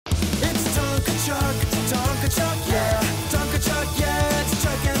Tonka Chuck, yeah. Tonka Chuck, yeah. It's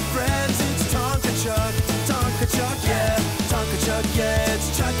Chuck and friends. It's Tonka Chuck. Tonka Chuck, yeah. Tonka Chuck, yeah. It's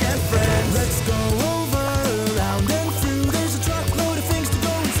Chuck and friends. Let's go over, around and through. There's a truckload of things to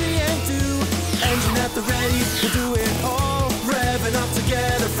go and see and do. Engine at the ready, we'll do it all. Revving up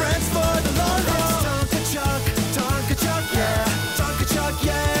together, friends for the long haul. It's Tonka Chuck, yeah. Tonka Chuck,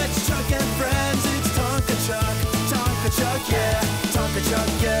 yeah. It's Chuck and friends. It's Tonka Chuck, yeah. Tonka Chuck,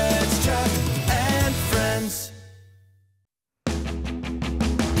 yeah. It's Chuck and friends.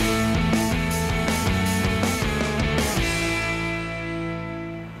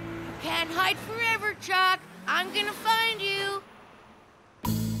 Can't hide forever, Chuck. I'm gonna find you.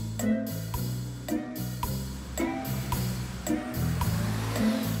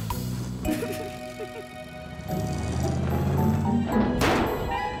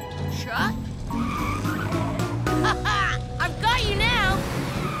 Chuck? Ha-ha! I've got you now.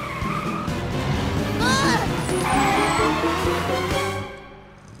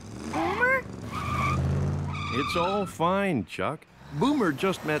 Boomer? It's all fine, Chuck. Boomer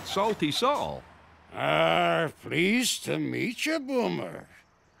just met Salty Saul. Pleased to meet you, Boomer.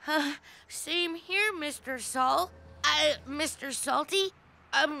 Same here, Mr. Saul. Mr. Salty?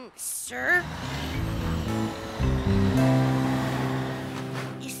 Sir?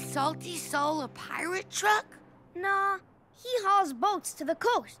 Is Salty Saul a pirate truck? Nah, he hauls boats to the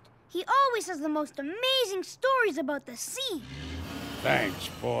coast. He always has the most amazing stories about the sea. Thanks,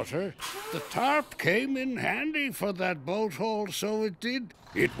 Porter. The tarp came in handy for that boat haul, so it did.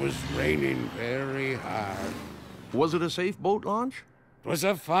 It was raining very hard. Was it a safe boat launch? 'Twas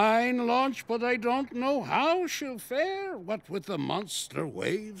a fine launch, but I don't know how she'll fare, what with the monster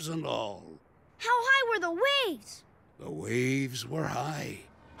waves and all. How high were the waves? The waves were high.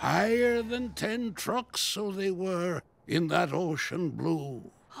 Higher than 10 trucks, so they were, in that ocean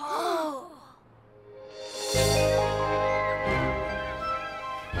blue. Oh!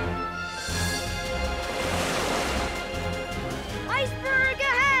 Iceberg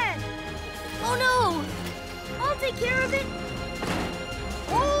ahead! Oh, no! I'll take care of it.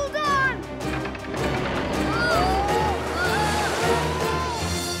 Hold on!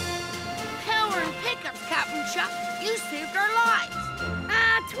 Power and pickups, Captain Chuck. You saved our lives.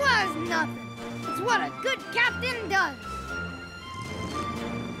 'Twas nothing. It's what a good captain does.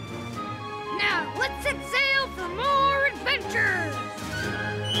 Now, let's set sail for more adventures!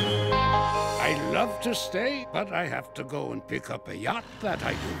 I'd love to stay, but I have to go and pick up a yacht that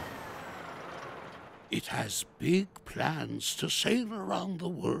I do. It has big plans to sail around the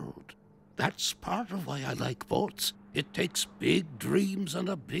world. That's part of why I like boats. It takes big dreams and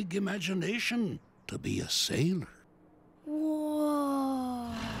a big imagination to be a sailor.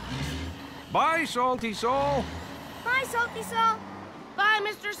 Whoa! Bye, Salty Saul. Bye, Salty Saul. Bye,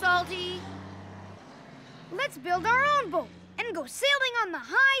 Mr. Salty. Let's build our own boat and go sailing on the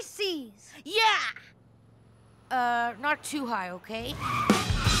high seas. Yeah! Not too high, okay?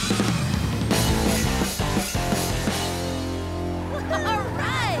 All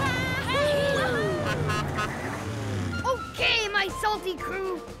right! Okay, my salty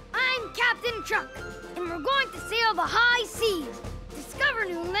crew. I'm Captain Chuck, and we're going to sail the high seas, discover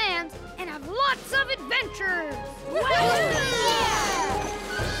new lands, and have lots of adventures.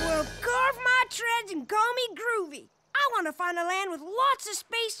 Well, carve my treads and call me groovy. I want to find a land with lots of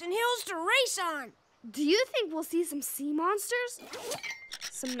space and hills to race on. Do you think we'll see some sea monsters?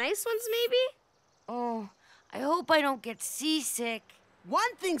 Some nice ones, maybe? Oh, I hope I don't get seasick.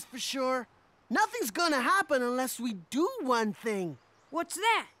 One thing's for sure. Nothing's gonna happen unless we do one thing. What's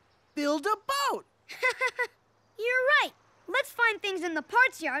that? Build a boat. You're right. Let's find things in the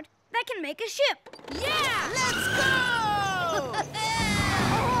parts yard that can make a ship. Yeah! Let's go!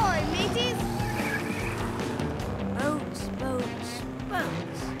 Ahoy, mateys! Boats, boats,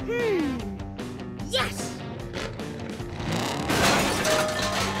 boats. Yes!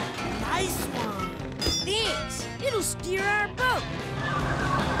 Nice one. Thanks. It'll steer our boat.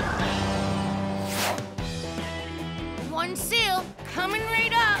 One sail coming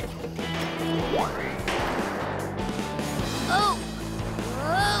right up. Oh!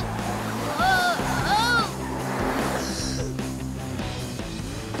 Oh! Oh! Oh!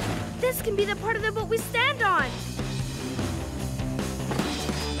 This can be the part of the boat we stand on.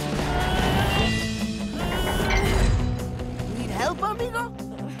 Need help, amigo?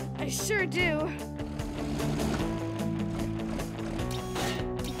 I sure do.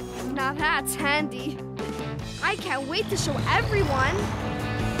 Now that's handy. I can't wait to show everyone.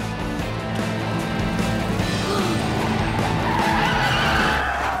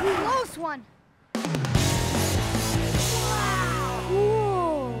 Close one.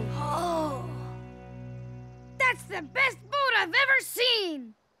 Whoa. Oh. That's the best boat I've ever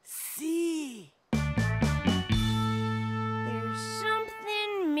seen! See. There's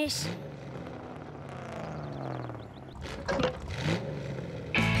something missing.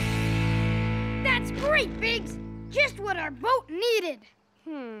 That's great, Biggs! Just what our boat needed!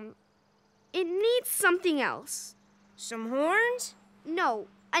 It needs something else. Some horns? No,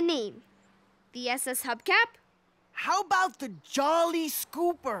 a name. The SS Hubcap? How about the Jolly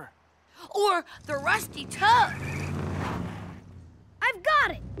Scooper? Or the rusty tub. I've got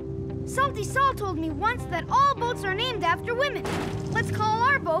it! Salty Saul told me once that all boats are named after women. Let's call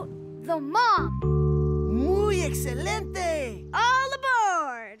our boat the Mom. Muy excelente! All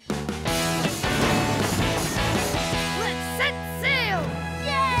aboard! Let's set sail!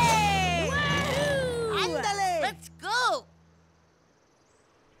 Yay! Ándale! Let's go!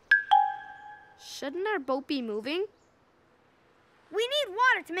 Shouldn't our boat be moving? We need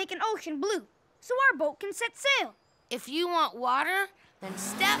water to make an ocean blue, so our boat can set sail. If you want water, then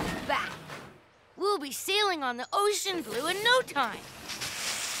step back. We'll be sailing on the ocean blue in no time.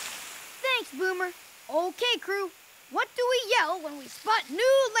 Thanks, Boomer. Okay, crew. What do we yell when we spot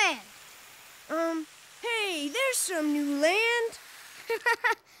new land? Hey, there's some new land.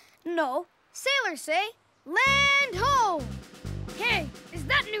 No, sailors say, land ho! Hey, is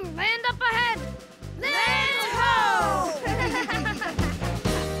that new land up ahead? Land ho!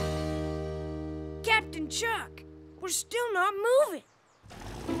 Captain Chuck, we're still not moving.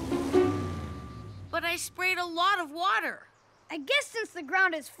 But I sprayed a lot of water. I guess since the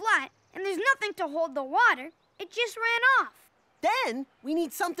ground is flat and there's nothing to hold the water, it just ran off. Then we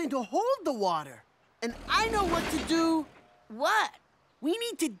need something to hold the water. And I know what to do. What? We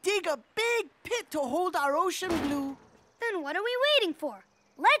need to dig a big pit to hold our ocean blue. Then what are we waiting for?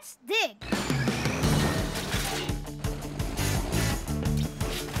 Let's dig.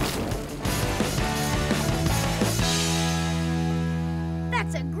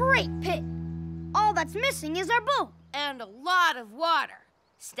 That's a great pit. All that's missing is our boat. And a lot of water.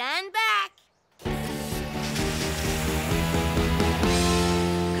 Stand back.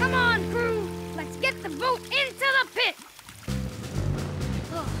 Come on, crew. Let's get the boat into the pit.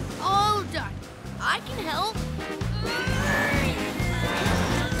 All done. I can help.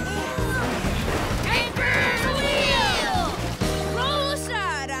 Anchor the wheel! Roll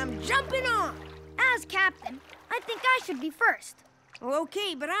aside, I'm jumping on. As captain, I think I should be first.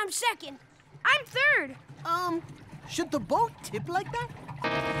 Okay, but I'm second. I'm third. Should the boat tip like that?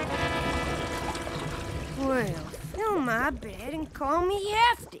 Well, fill my bed and call me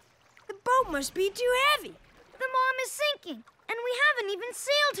hefty. The boat must be too heavy. The Mom is sinking, and we haven't even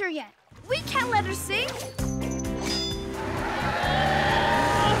sailed her yet. We can't let her sink.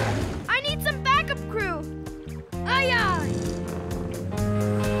 I need some backup crew. Aye, aye.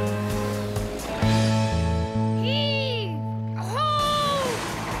 Heave! Ho!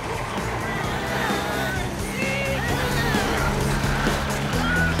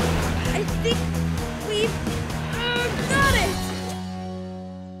 I think we've got it.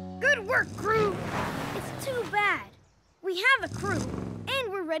 Good work, crew. It's too bad. We have a crew,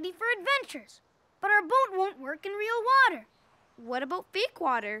 and we're ready for adventures. But our boat won't work in real water. What about fake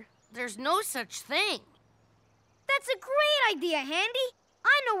water? There's no such thing. That's a great idea, Handy.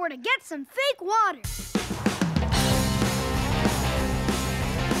 I know where to get some fake water.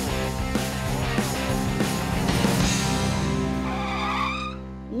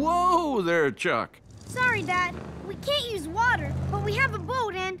 Whoa there, Chuck. Sorry, Dad. We can't use water, but we have a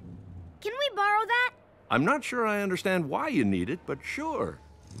boat and... Can we borrow that? I'm not sure I understand why you need it, but sure.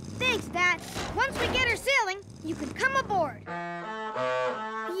 Thanks, Dad. Once we get her sailing, you can come aboard.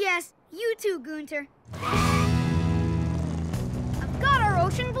 Yes, you too, Gunter. I've got our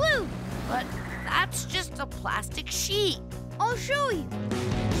ocean blue. But that's just a plastic sheet. I'll show you.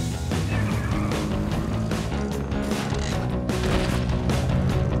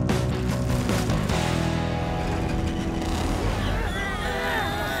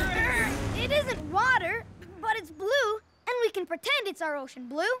 It isn't water, but it's blue, and we can pretend it's our ocean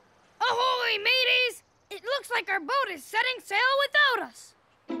blue. Ahoy, mateys! It looks like our boat is setting sail without us.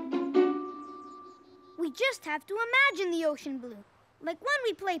 We just have to imagine the ocean blue. Like when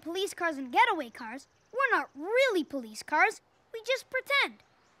we play police cars and getaway cars, we're not really police cars. We just pretend.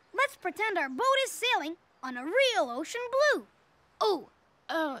 Let's pretend our boat is sailing on a real ocean blue. Oh,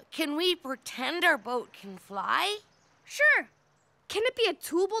 can we pretend our boat can fly? Sure. Can it be a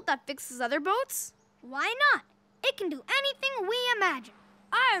tool boat that fixes other boats? Why not? It can do anything we imagine.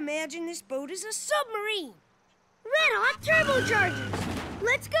 I imagine this boat is a submarine. Red-hot turbochargers.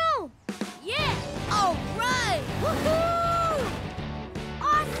 Let's go. Yeah! All right! Woohoo!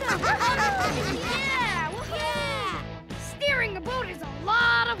 Awesome! Yeah! Woohoo!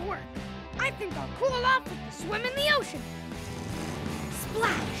 I'll cool off with a swim in the ocean.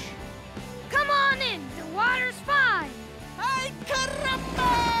 Splash! Come on in, the water's fine. Ay,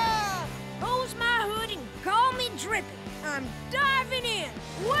 caramba! Hose my hood and call me dripping. I'm diving in.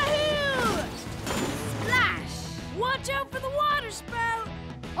 Wahoo! Splash! Watch out for the water spout.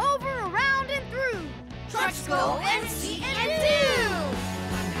 Over, around, and through. Trucks go and see and do.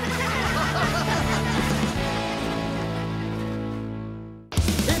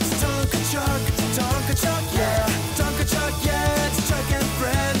 It's Tonka Chuck, yeah. Tonka Chuck, yeah. It's Chuck and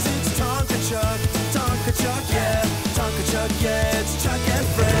friends. It's Tonka Chuck, yeah. Tonka Chuck, yeah. It's Chuck and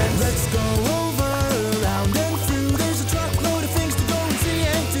friends. Let's go over, around and through. There's a truckload of things to go and see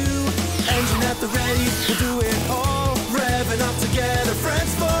and do. Engine at the ready, we'll do it all. Revving up together,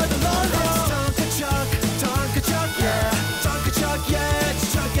 friends for the long haul. It's Tonka Chuck, yeah. Tonka Chuck, yeah.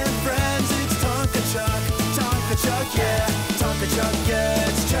 It's Chuck and friends. It's Tonka Chuck, yeah. Tonka Chuck, yeah.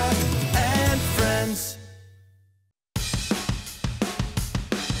 It's Chuck and friends.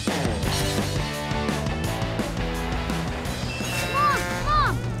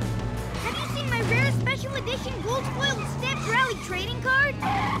 Mom! Have you seen my rare special edition gold foil with stamped rally trading card?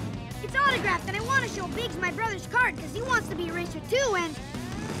 It's autographed and I want to show Biggs my brother's card because he wants to be a racer too and...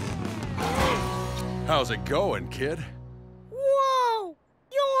 How's it going, kid? Whoa!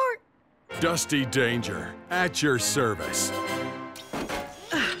 You're... Dusty Danger, at your service.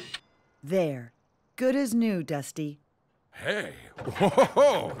 There. Good as new, Dusty. Hey,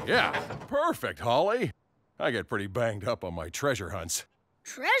 whoa, yeah, perfect, Haulie. I get pretty banged up on my treasure hunts.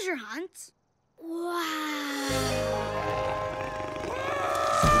 Treasure hunts? Wow!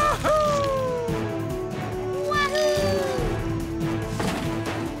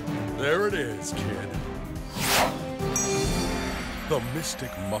 There it is, kid. The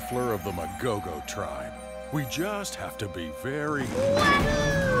mystic muffler of the Magogo tribe. We just have to be very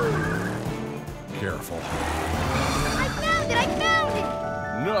careful. I found it!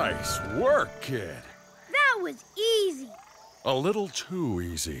 Nice work, kid. That was easy. A little too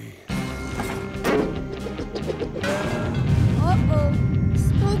easy. Uh-oh.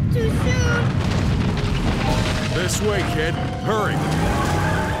 Spoke too soon. This way, kid. Hurry.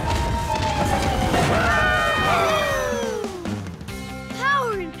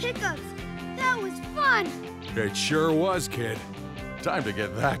 Power and pickups. That was fun. It sure was, kid. Time to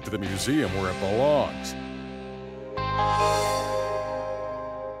get back to the museum where it belongs.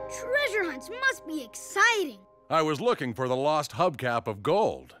 Treasure hunts must be exciting. I was looking for the lost hubcap of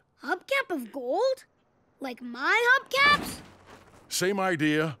gold. Hubcap of gold? Like my hubcaps? Same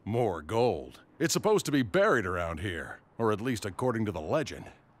idea, more gold. It's supposed to be buried around here, or at least according to the legend.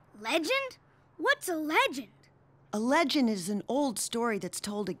 Legend? What's a legend? A legend is an old story that's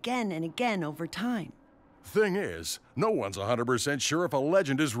told again and again over time. Thing is, no one's 100% sure if a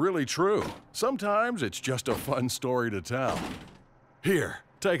legend is really true. Sometimes it's just a fun story to tell. Here,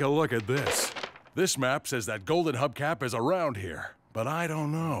 take a look at this. This map says that golden hubcap is around here, but I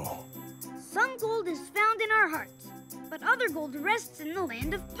don't know. Some gold is found in our hearts, but other gold rests in the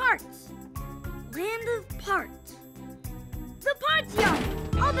land of parts. Land of parts. The parts yard!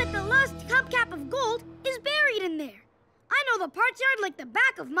 I'll bet the lost hubcap of gold is buried in there. I know the parts yard like the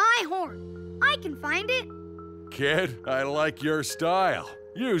back of my horn. I can find it. Kid, I like your style.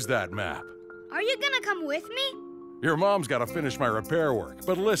 Use that map. Are you gonna come with me? Your mom's got to finish my repair work,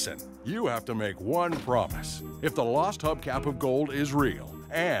 but listen, you have to make one promise. If the lost hubcap of gold is real,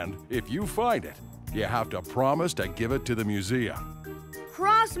 and if you find it, you have to promise to give it to the museum.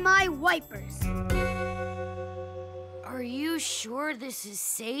 Cross my wipers. Are you sure this is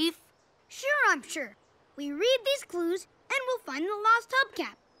safe? Sure, I'm sure. We read these clues and we'll find the lost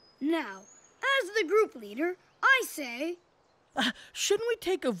hubcap. Now, as the group leader, I say... Shouldn't we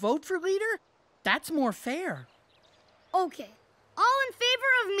take a vote for leader? That's more fair. Okay, all in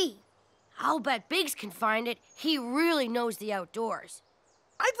favor of me. I'll bet Biggs can find it. He really knows the outdoors.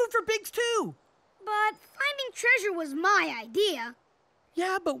 I'd vote for Biggs too. But finding treasure was my idea.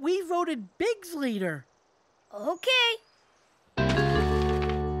 Yeah, but we voted Biggs leader. Okay.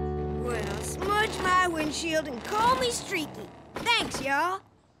 Well, smudge my windshield and call me streaky. Thanks, y'all.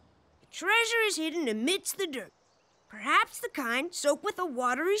 The treasure is hidden amidst the dirt. Perhaps the kind soaked with a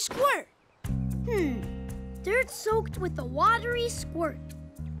watery squirt. Dirt soaked with a watery squirt.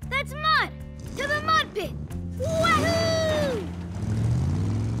 That's mud! To the mud pit! Wahoo!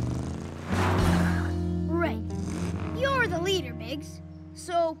 Right. You're the leader, Biggs.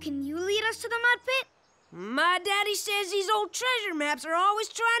 So, can you lead us to the mud pit? My daddy says these old treasure maps are always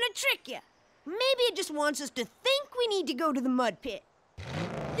trying to trick you. Maybe it just wants us to think we need to go to the mud pit.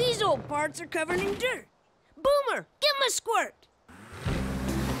 These old parts are covered in dirt. Boomer, give him a squirt.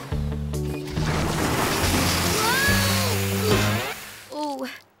 Oh,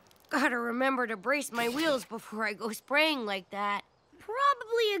 gotta remember to brace my wheels before I go spraying like that.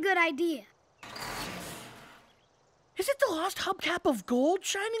 Probably a good idea. Is it the lost hubcap of gold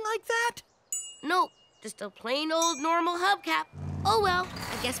shining like that? Nope, just a plain old normal hubcap. Oh well,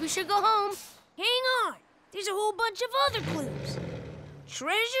 I guess we should go home. Hang on. There's a whole bunch of other clues.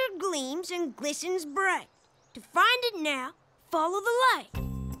 Treasure gleams and glistens bright. To find it now, follow the light.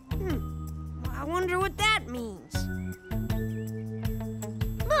 I wonder what that means.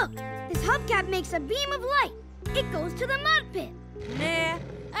 Look, this hubcap makes a beam of light. It goes to the mud pit. Nah,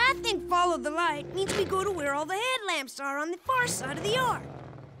 I think follow the light means we go to where all the headlamps are on the far side of the yard.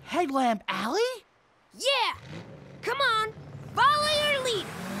 Headlamp Alley? Yeah! Come on, follow your leader.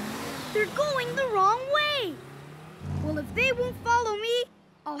 They're going the wrong way. Well, if they won't follow me,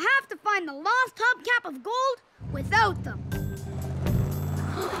 I'll have to find the lost hubcap of gold without them.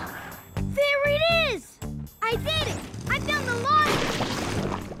 There it is! I did it! I found the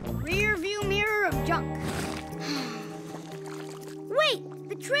lost rear view mirror of junk. Wait,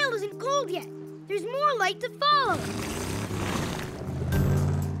 the trail isn't cold yet. There's more light to follow.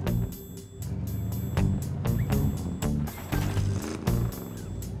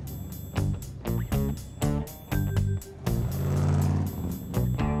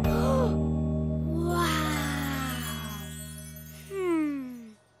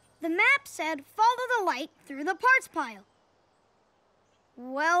 Said follow the light through the parts pile.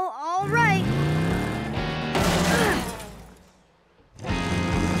 Well, all right.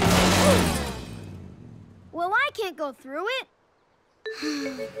 Well, I can't go through it.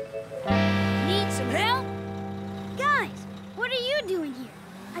 Need some help? Guys, what are you doing here?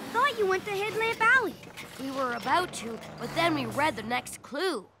 I thought you went to Headlamp Alley. We were about to, but then we read the next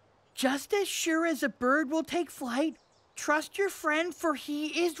clue. Just as sure as a bird will take flight, trust your friend, for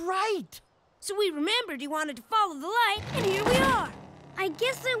he is right. So we remembered he wanted to follow the light, and here we are. I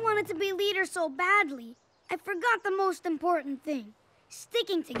guess I wanted to be leader so badly, I forgot the most important thing,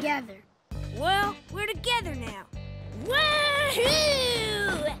 sticking together. Well, we're together now.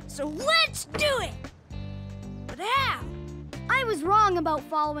 Woohoo! So let's do it! But how? I was wrong about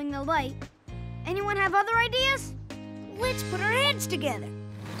following the light. Anyone have other ideas? Let's put our heads together.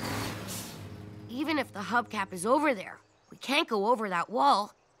 Even if the hubcap is over there, we can't go over that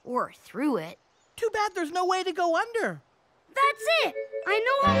wall. Or through it. Too bad there's no way to go under. That's it! I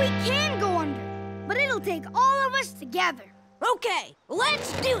know how we can go under, but it'll take all of us together. Okay,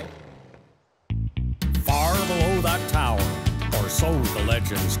 let's do it! Far below that tower, or so the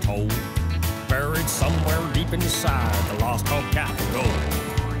legends told, buried somewhere deep inside the lost hubcap of gold.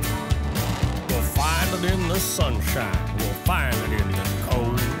 We'll find it in the sunshine, we'll find it in the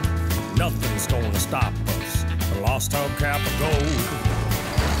cold. Nothing's gonna stop us, the lost hubcap of gold.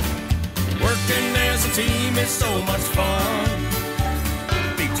 Working as a team is so much fun.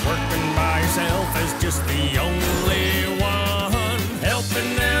 Beats working by yourself is just the only one.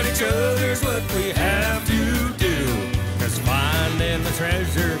 Helping out each other's what we have to do. 'Cause finding the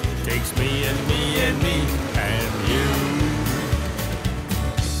treasure takes me and me and me and you.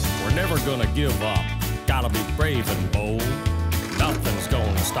 We're never gonna give up. Gotta be brave and bold. Nothing's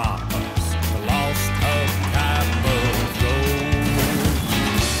gonna stop us. The lost hubcap of gold.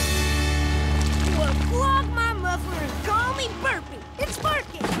 Clog my muffler and call me Burpee. It's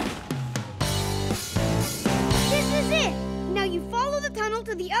working. This is it. Now you follow the tunnel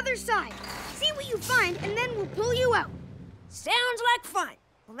to the other side. See what you find, and then we'll pull you out. Sounds like fun.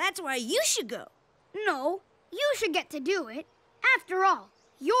 Well, that's why you should go. No, you should get to do it. After all,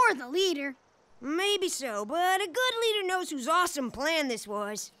 you're the leader. Maybe so, but a good leader knows whose awesome plan this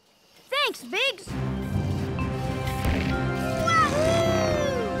was. Thanks, Biggs.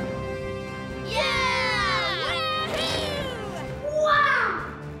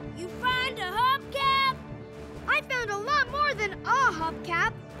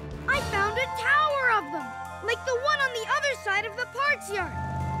 Hubcap, I found a tower of them, like the one on the other side of the parts yard.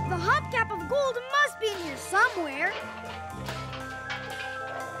 The hubcap of gold must be in here somewhere.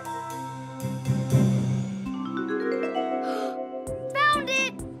 Found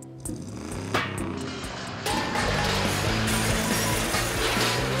it!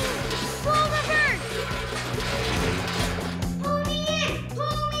 Pull the bird! Pull me in!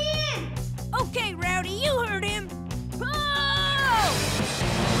 Pull me in! Okay, Rowdy, you heard him.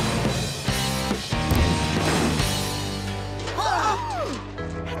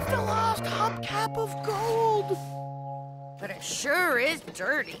 It's the lost hubcap of gold. But it sure is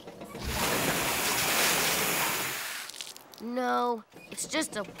dirty. No, it's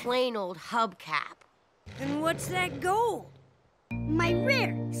just a plain old hubcap. And what's that gold? My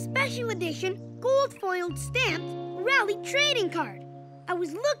rare, special edition, gold-foiled stamped rally trading card. I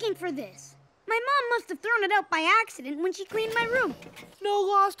was looking for this. My mom must have thrown it out by accident when she cleaned my room. No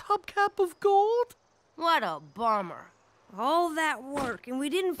lost hubcap of gold? What a bummer. All that work and we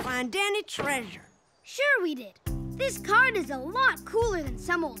didn't find any treasure. Sure we did. This card is a lot cooler than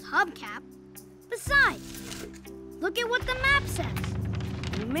some old hubcap. Besides, look at what the map says.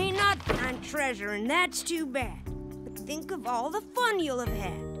 You may not find treasure, and that's too bad. But think of all the fun you'll have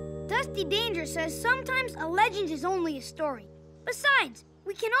had. Dusty Danger says sometimes a legend is only a story. Besides,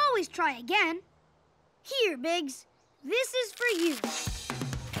 we can always try again. Here, Biggs. This is for you.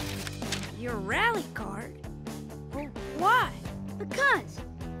 Your rally card? Well, why? Because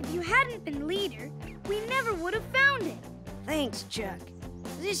if you hadn't been leader, we never would have found it. Thanks, Chuck.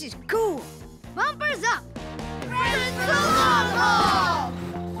 This is cool. Bumpers up! Friends for the long haul!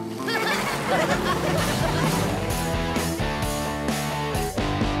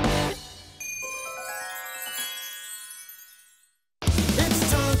 It's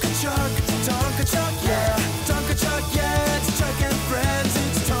Tonka Chuck, yeah. Tonka Chuck, yeah. It's Chuck and friends.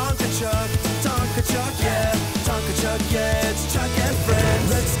 It's Tonka Chuck, yeah. Tonka Chuck, yeah. It's Chuck and friends.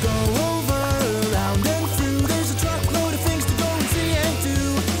 Let's go over, around and through. There's a truckload of things to go and see and do.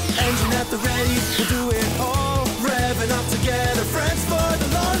 Engine at the ready, we'll do it all. Revving up together, friends for the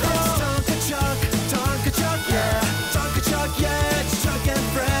long haul. It's Tonka Chuck, yeah. Tonka Chuck, yeah. It's Chuck and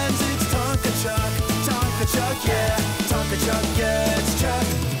friends. It's Tonka Chuck, yeah. Tonka Chuck, yeah. It's Chuck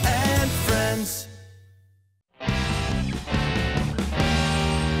and friends.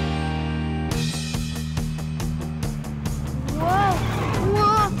 Whoa!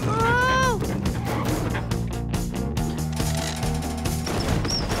 Whoa!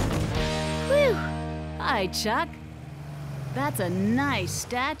 Whew! Hi, Chuck. That's a nice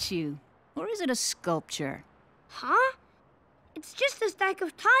statue. Or is it a sculpture? Huh? It's just a stack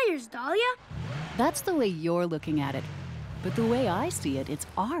of tires, Dahlia. That's the way you're looking at it. But the way I see it, it's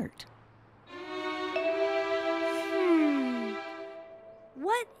art.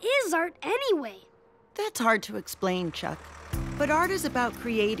 What is art anyway? That's hard to explain, Chuck. But art is about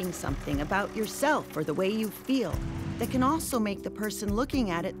creating something about yourself or the way you feel that can also make the person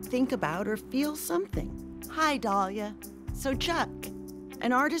looking at it think about or feel something. Hi, Dahlia. So, Chuck,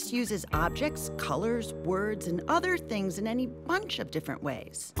 an artist uses objects, colors, words, and other things in any bunch of different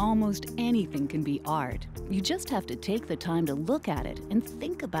ways. Almost anything can be art. You just have to take the time to look at it and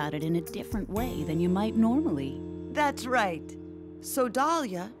think about it in a different way than you might normally. That's right. So,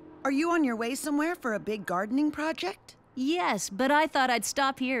 Dahlia, are you on your way somewhere for a big gardening project? Yes, but I thought I'd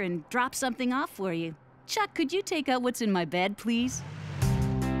stop here and drop something off for you. Chuck, could you take out what's in my bed, please?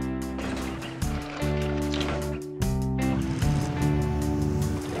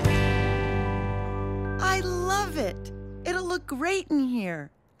 I love it. It'll look great in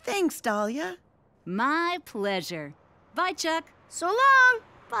here. Thanks, Dahlia. My pleasure. Bye, Chuck. So long!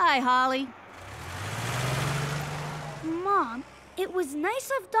 Bye, Holly. Mom, it was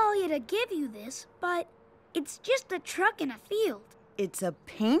nice of Dahlia to give you this, but it's just a truck in a field. It's a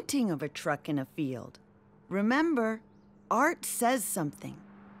painting of a truck in a field. Remember, art says something.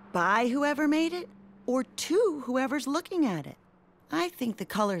 By whoever made it, or to whoever's looking at it. I think the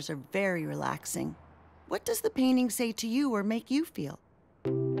colors are very relaxing. What does the painting say to you or make you feel?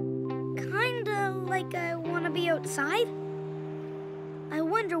 Kinda like I want to be outside. I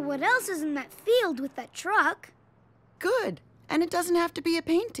wonder what else is in that field with that truck. Good, and it doesn't have to be a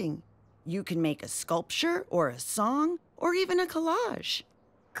painting. You can make a sculpture or a song or even a collage.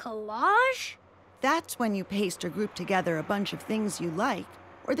 Collage? That's when you paste or group together a bunch of things you like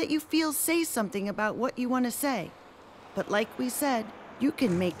or that you feel say something about what you want to say. But like we said, you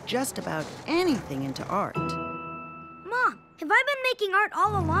can make just about anything into art. Mom, have I been making art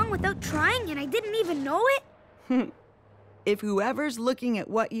all along without trying and I didn't even know it? If whoever's looking at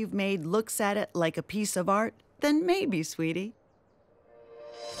what you've made looks at it like a piece of art, then maybe, sweetie.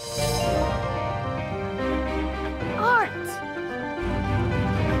 Art!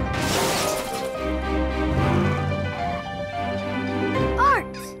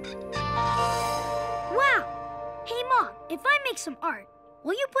 Art! Wow! Hey, Mom, if I make some art,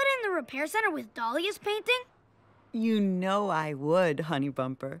 will you put it in the repair center with Dahlia's painting? You know I would, Honey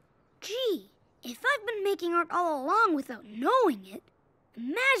Bumper. Gee, if I've been making art all along without knowing it,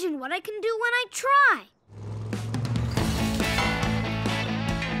 imagine what I can do when I try.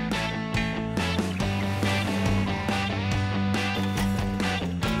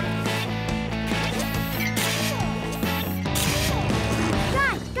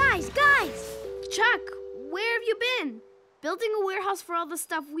 Guys! Chuck, where have you been? Building a warehouse for all the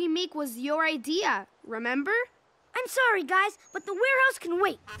stuff we make was your idea, remember? I'm sorry, guys, but the warehouse can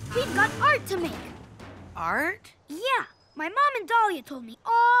wait. We've got art to make. Art? Yeah, My mom and Dahlia told me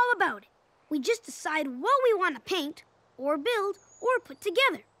all about it. We just decide what we want to paint, or build, or put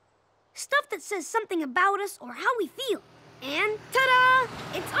together. Stuff that says something about us or how we feel. And ta-da!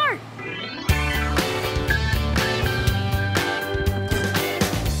 It's art!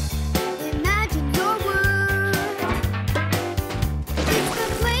 Imagine your world. It's the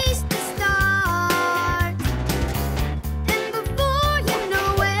place to start. And before you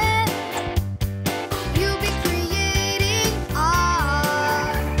know it, you'll be creating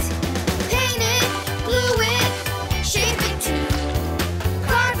art. Paint it, glue it, shape it too.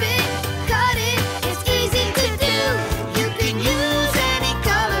 Carve it, cut it, it's easy to do. You can use any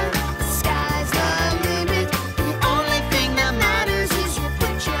color, the sky's the limit. The only thing that matters is you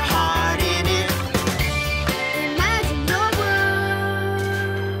put your heart in it. Imagine your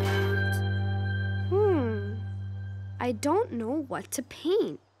world. I don't know what to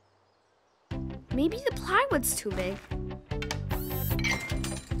paint. Maybe the plywood's too big.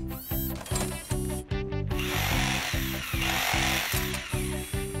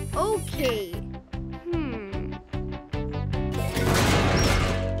 Okay.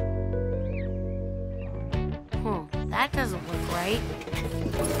 That doesn't look right.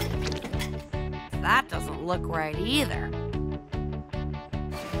 That doesn't look right either.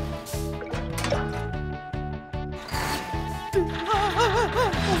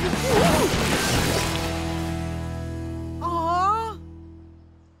 Aw.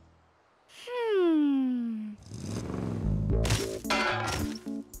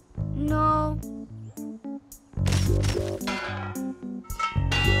 No.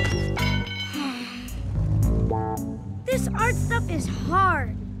 This art stuff is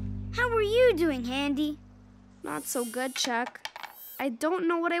hard. How are you doing, Handy? Not so good, Chuck. I don't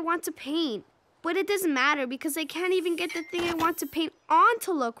know what I want to paint. But it doesn't matter because I can't even get the thing I want to paint on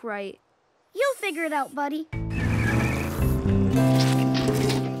to look right. You'll figure it out, buddy.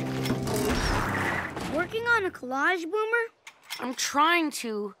 Working on a collage, Boomer? I'm trying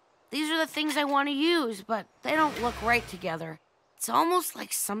to. These are the things I want to use, but they don't look right together. It's almost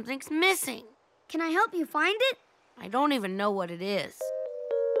like something's missing. Can I help you find it? I don't even know what it is.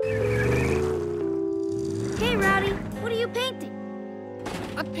 Hey, Rowdy, what are you painting?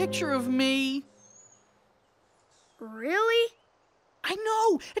 A picture of me. Really? I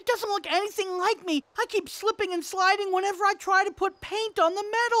know. It doesn't look anything like me. I keep slipping and sliding whenever I try to put paint on the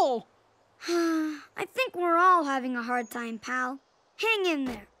metal. I think we're all having a hard time, pal. Hang in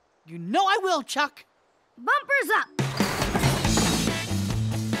there. You know I will, Chuck. Bumpers up.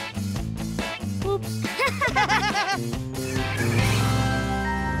 Oops.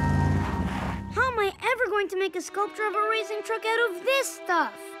 How am I ever going to make a sculpture of a racing truck out of this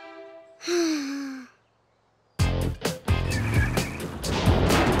stuff?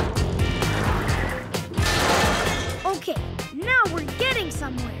 Okay, now we're getting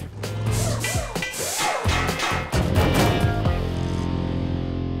somewhere.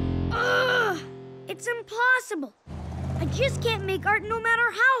 Ugh, it's impossible. I just can't make art no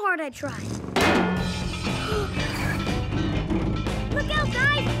matter how hard I try. Look out,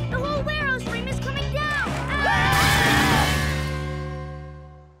 guys! The whole warehouse frame is coming down! Ah!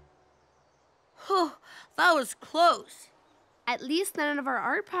 Whew, that was close. At least none of our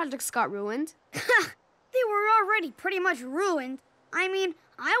art projects got ruined. They were already pretty much ruined. I mean,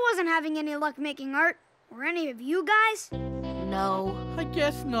 I wasn't having any luck making art. Were any of you guys? No. I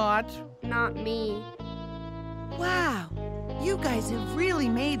guess not. Not me. Wow, you guys have really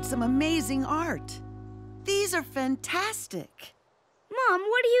made some amazing art. These are fantastic. Mom,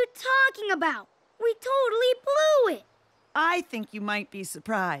 what are you talking about? We totally blew it. I think you might be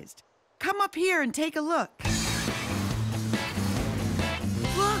surprised. Come up here and take a look.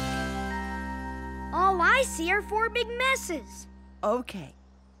 Look. All I see are 4 big messes. Okay,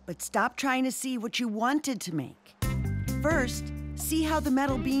 but stop trying to see what you wanted to make. First, see how the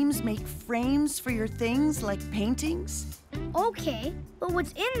metal beams make frames for your things like paintings? Okay, but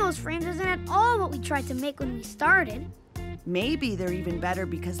what's in those frames isn't at all what we tried to make when we started. Maybe they're even better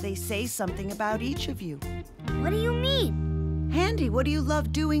because they say something about each of you. What do you mean? Handy, what do you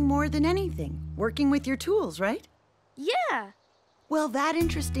love doing more than anything? Working with your tools, right? Yeah. Well, that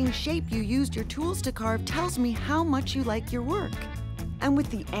interesting shape you used your tools to carve tells me how much you like your work. And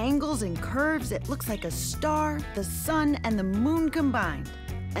with the angles and curves, it looks like a star, the sun, and the moon combined.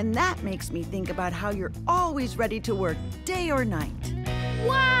 And that makes me think about how you're always ready to work, day or night.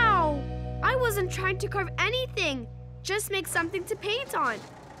 Wow! I wasn't trying to carve anything. Just make something to paint on.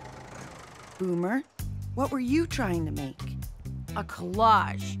 Boomer, what were you trying to make? A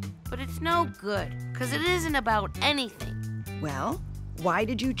collage. But it's no good, because it isn't about anything. Well, why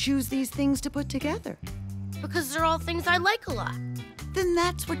did you choose these things to put together? because they're all things I like a lot. Then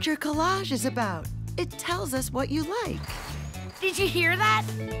that's what your collage is about. It tells us what you like. Did you hear that?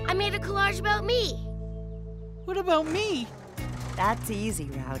 I made a collage about me. What about me? That's easy,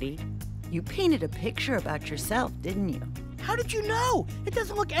 Rowdy. You painted a picture about yourself, didn't you? How did you know? It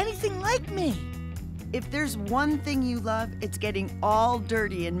doesn't look anything like me. If there's one thing you love, it's getting all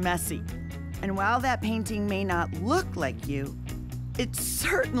dirty and messy. And while that painting may not look like you, it's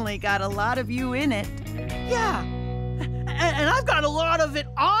certainly got a lot of you in it. Yeah, and I've got a lot of it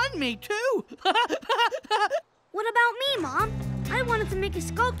on me, too. What about me, Mom? I wanted to make a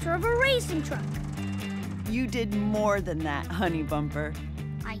sculpture of a racing truck. You did more than that, Honey Bumper.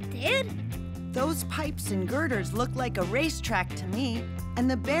 I did? Those pipes and girders look like a racetrack to me, and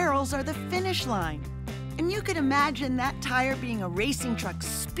the barrels are the finish line. And you could imagine that tire being a racing truck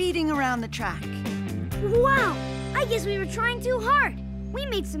speeding around the track. Wow! I guess we were trying too hard. We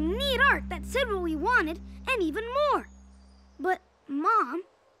made some neat art that said what we wanted, and even more. But, Mom,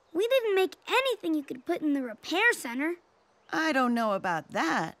 we didn't make anything you could put in the repair center. I don't know about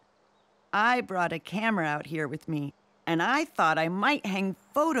that. I brought a camera out here with me, and I thought I might hang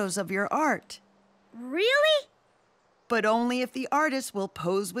photos of your art. Really? But only if the artists will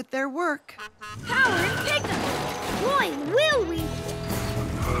pose with their work. Power and pickup! Boy, will we!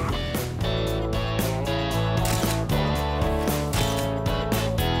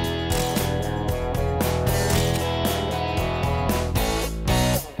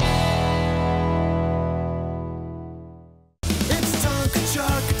 It's Tonka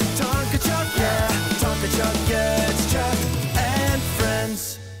Chuck, yeah. Tonka Chuck, yeah, it's Chuck and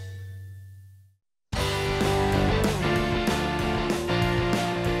friends.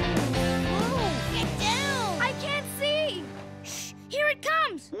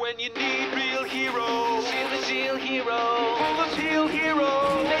 When you need real heroes, feel the steel hero, full of steel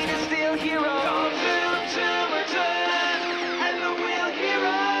hero, made a steel hero. Call Zoom Zoomerton and the Wheel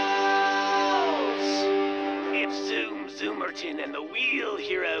Heroes. If Zoom Zoomerton and the Wheel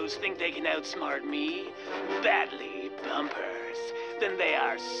Heroes think they can outsmart me, Badly Bumpers, then they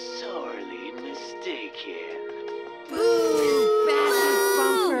are sorely mistaken. Boo! Badly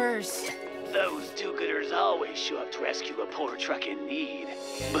Bumpers! Those do-gooders always show up to rescue a poor truck in need.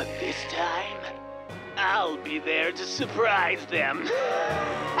 But this time, I'll be there to surprise them.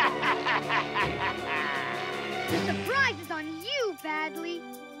 The surprise is on you, Badly.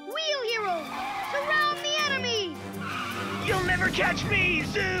 Wheel Heroes, surround the enemy! You'll never catch me,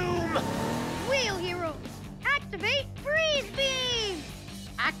 Zoom! Wheel Heroes, activate Freeze Beam!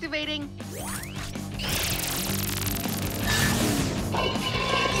 Activating.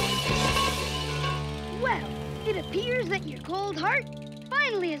 Well, it appears that your cold heart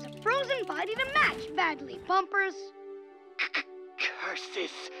finally has a frozen body to match, Badly Bumpers.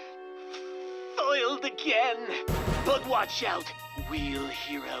 Curses. Foiled again. But watch out, Wheel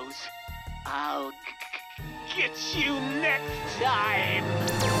Heroes. I'll get you next time.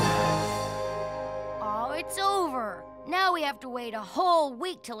 Oh, it's over. Now we have to wait a whole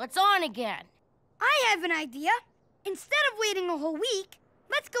week till it's on again. I have an idea. Instead of waiting a whole week,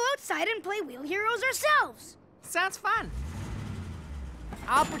 let's go outside and play Wheel Heroes ourselves. Sounds fun.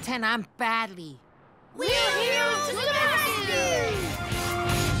 I'll pretend I'm Badly. Wheel Heroes to the rescue!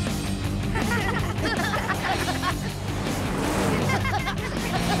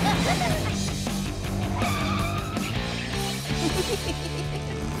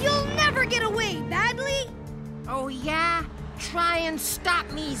 You'll never get away, Badly! Oh, yeah? Try and stop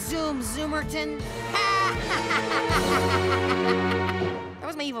me, Zoom Zoomerton. That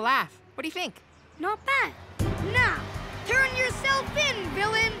was my evil laugh. What do you think? Not bad. Now, turn yourself in,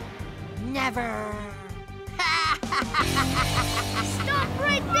 villain! Never. Stop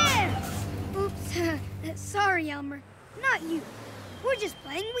right there! Oops. Sorry, Elmer. Not you. We're just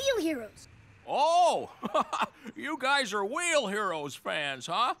playing Wheel Heroes. Oh, you guys are Wheel Heroes fans,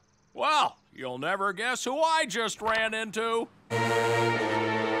 huh? Well, you'll never guess who I just ran into.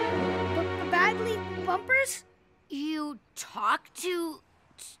 Badly Bumpers? You talked to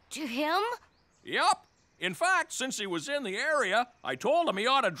him? Yup. In fact, since he was in the area, I told him he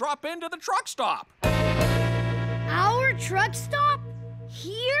ought to drop into the truck stop. Our truck stop?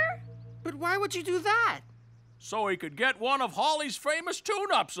 Here? But why would you do that? So he could get one of Haulie's famous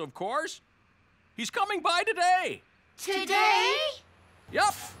tune-ups, of course. He's coming by today. Today?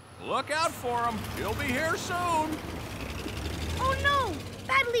 Yup. Look out for him. He'll be here soon. Oh no!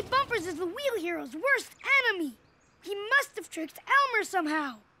 Badly Bumpers is the Wheel Hero's worst enemy. He must have tricked Elmer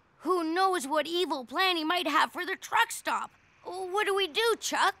somehow. Who knows what evil plan he might have for the truck stop? What do we do,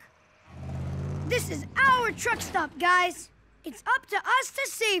 Chuck? This is our truck stop, guys. It's up to us to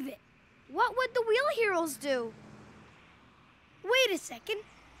save it. What would the Wheel Heroes do? Wait a second.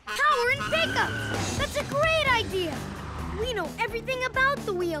 Power and pickups! That's a great idea! We know everything about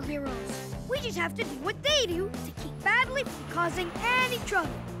the Wheel Heroes. We just have to do what they do to keep Badly from causing any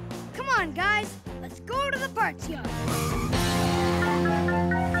trouble. Come on, guys. Let's go to the parts yard.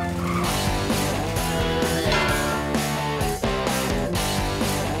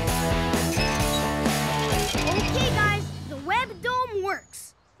 Okay, guys. The web dome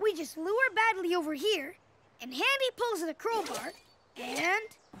works. We just lure Badly over here, and Handy pulls the crowbar, and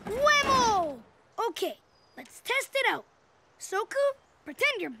whammo! Okay, let's test it out. Soku,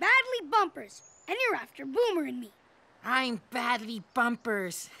 pretend you're Badly Bumpers, and you're after Boomer and me. I'm Badly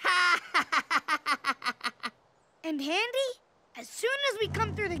Bumpers. And Handy, as soon as we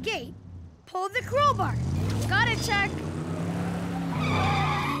come through the gate, pull the crowbar. Got it, Chuck.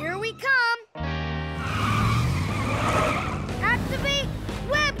 Here we come. Activate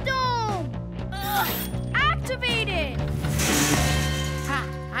Web Dome! Activated! Ha!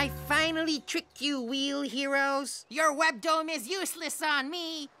 I finally tricked you, Wheel Heroes. Your web dome is useless on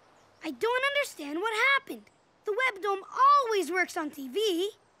me. I don't understand what happened. The Web Dome always works on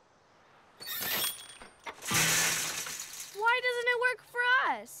TV. Why doesn't it work for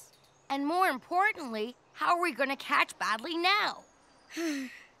us? And more importantly, how are we gonna catch Badly now?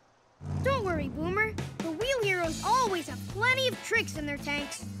 Don't worry, Boomer. The Wheel Heroes always have plenty of tricks in their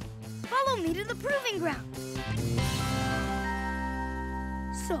tanks. Follow me to the proving ground.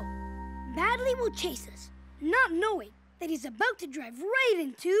 So, Badly will chase us, not knowing that he's about to drive right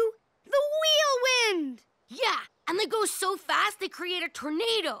into the Wheel Wind! Yeah, and they go so fast they create a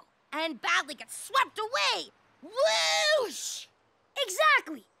tornado, and Badly gets swept away. Whoosh!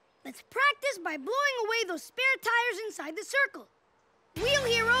 Exactly! Let's practice by blowing away those spare tires inside the circle. Wheel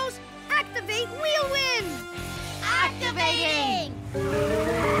Heroes, activate Wheel Wind! Activating!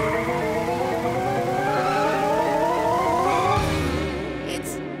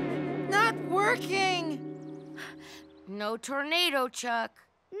 It's not working. No tornado, Chuck.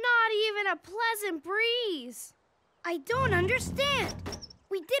 Not even a pleasant breeze. I don't understand.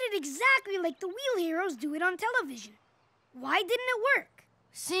 We did it exactly like the Wheel Heroes do it on television. Why didn't it work?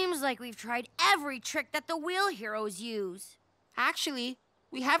 Seems like we've tried every trick that the Wheel Heroes use. Actually,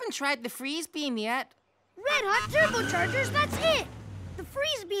 we haven't tried the freeze beam yet. Red Hot Turbochargers, that's it! The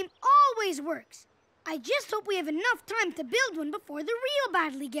freeze beam always works. I just hope we have enough time to build one before the real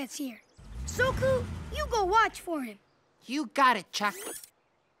Badly gets here. Soku, you go watch for him. You got it, Chuck.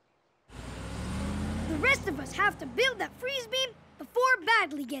 The rest of us have to build that freeze beam before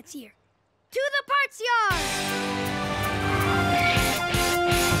Badly gets here. To the parts yard!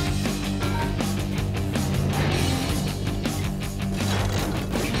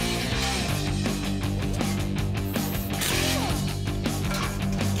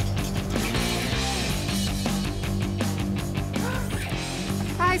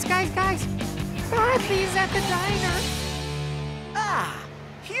 Guys! Badly's at the diner. Ah,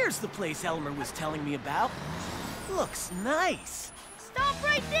 here's the place Elmer was telling me about. Looks nice. Stop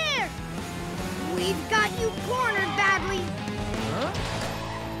right there! We've got you cornered, Badly. Huh?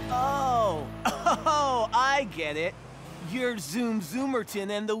 Oh, I get it. You're Zoom Zoomerton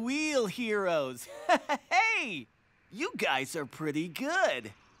and the Wheel Heroes. Hey, you guys are pretty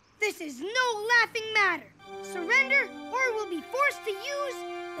good. This is no laughing matter. Surrender or we'll be forced to use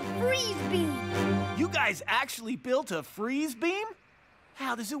the freeze beam. You guys actually built a freeze beam?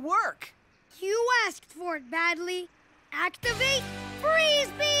 How does it work? You asked for it, Badly. Activate freeze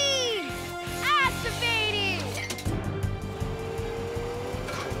beam! Activated!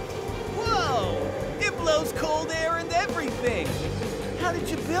 Whoa! It blows cold air and everything. How did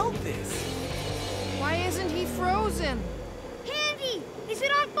you build this? Why isn't he frozen? Handy, is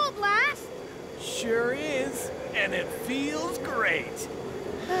it on full blast? Sure is, and it feels great.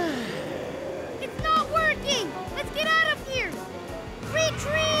 It's not working! Let's get out of here!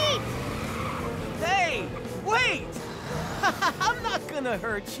 Retreat! Hey, wait! I'm not gonna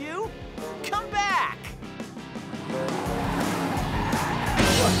hurt you. Come back!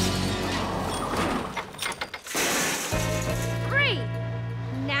 Great!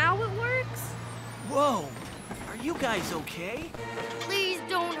 Now it works? Whoa, are you guys okay? Please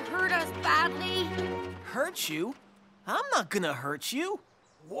don't hurt us, Badly. Hurt you? I'm not gonna hurt you.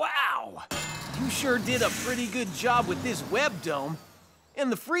 Wow! You sure did a pretty good job with this web dome.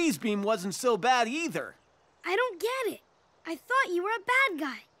 And the freeze beam wasn't so bad either. I don't get it. I thought you were a bad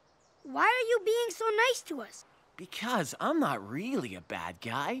guy. Why are you being so nice to us? Because I'm not really a bad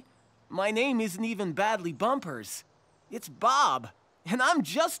guy. My name isn't even Badly Bumpers. It's Bob, and I'm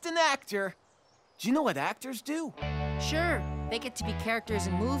just an actor. Do you know what actors do? Sure. They get to be characters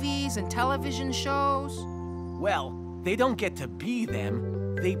in movies and television shows. Well, they don't get to be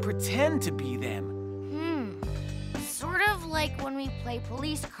them. They pretend to be them. Sort of like when we play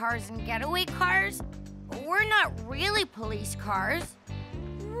police cars and getaway cars. We're not really police cars.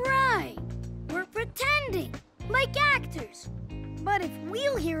 Right. We're pretending, like actors. But if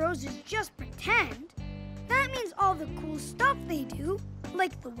Wheel Heroes is just pretend, that means all the cool stuff they do,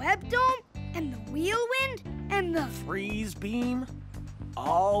 like the web dome and the wheel wind and the freeze beam,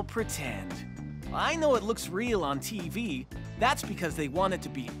 all pretend. I know it looks real on TV. That's because they want it to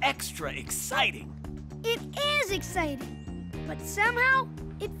be extra exciting. It is exciting, but somehow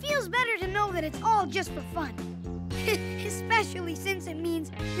it feels better to know that it's all just for fun. Especially since it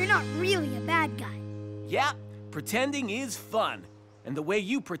means you're not really a bad guy. Yeah, pretending is fun. And the way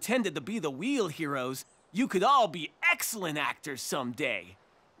you pretended to be the Wheel Heroes, you could all be excellent actors someday.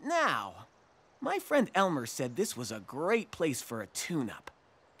 Now, my friend Elmer said this was a great place for a tune-up.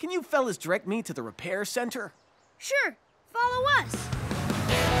 Can you fellas direct me to the repair center? Sure, follow us.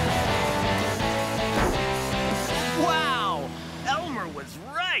 Wow, Elmer was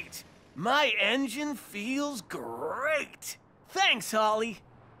right. My engine feels great. Thanks, Haulie.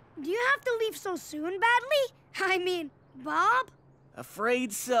 Do you have to leave so soon, Badly? I mean, Bob?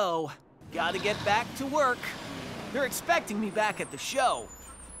 Afraid so. Gotta get back to work. They're expecting me back at the show.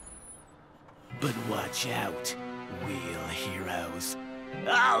 But watch out, Wheel Heroes.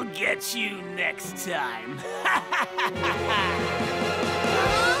 I'll get you next time.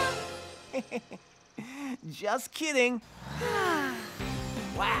 Just kidding.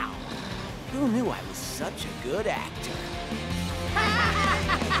 Wow. Who knew I was such a good actor?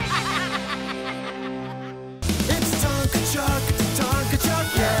 It's Tonka Chuck,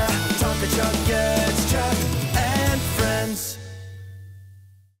 yeah. Tonka Chuck, yeah, it's Chuck and friends.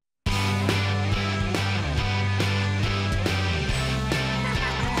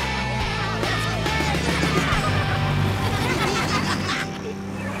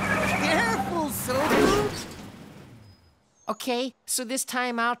 Careful, Sophie. Okay, so this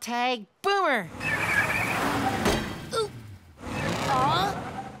time I'll tag Boomer.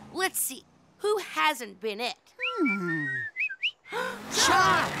 Let's see. Who hasn't been it?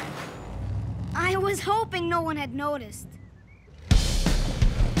 Chuck! I was hoping no one had noticed.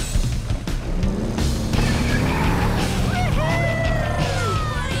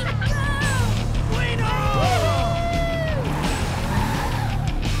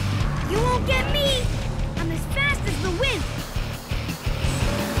 You won't get me! I'm as fast as the wind!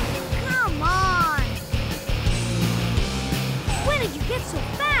 Come on! When did you get so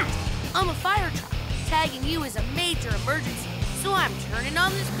fast? I'm a fire truck. Tagging you is a major emergency, so I'm turning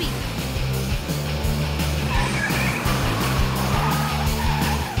on this beacon.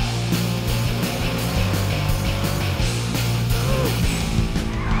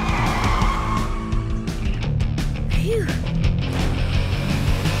 Phew.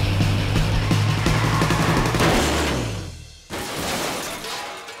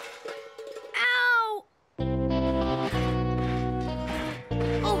 Ow!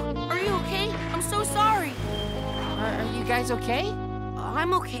 Oh, are you okay? I'm so sorry. Are you guys okay?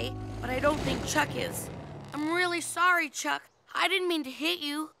 I'm okay, but I don't think Chuck is. I'm really sorry, Chuck. I didn't mean to hit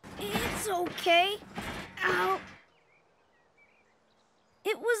you. It's okay. Ow.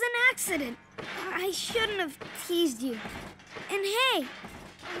 It was an accident. I shouldn't have teased you. And hey,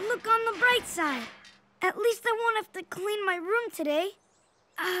 look on the bright side. At least I won't have to clean my room today.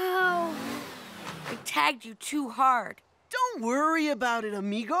 Ow. I tagged you too hard. Don't worry about it,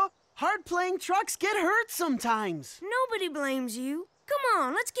 amigo. Hard-playing trucks get hurt sometimes. Nobody blames you. Come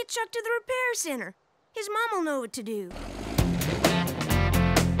on, let's get Chuck to the repair center. His mom will know what to do.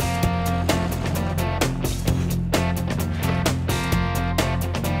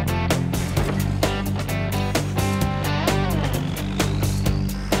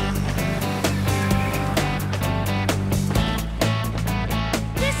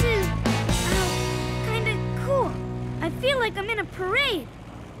 This is, kinda cool. I feel like I'm in a parade.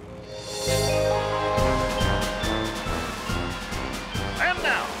 And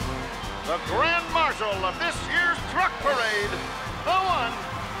now, the Grand Marshal of this year's truck parade, the one,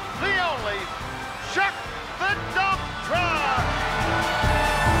 the only, Chuck the Dump Truck!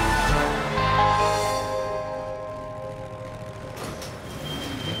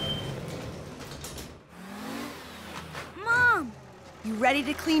 Mom! You ready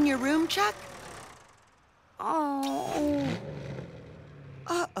to clean your room, Chuck? Oh.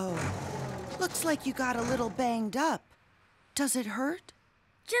 Uh-oh. Looks like you got a little banged up. Does it hurt?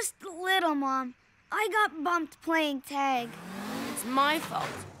 Just a little, Mom. I got bumped playing tag. It's my fault.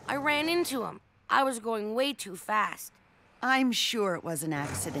 I ran into him. I was going way too fast. I'm sure it was an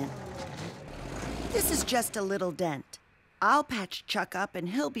accident. This is just a little dent. I'll patch Chuck up and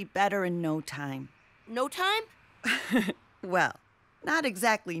he'll be better in no time. No time? Well, not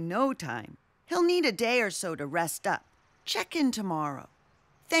exactly no time. He'll need a day or so to rest up. Check in tomorrow.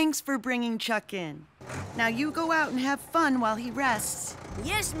 Thanks for bringing Chuck in. Now you go out and have fun while he rests.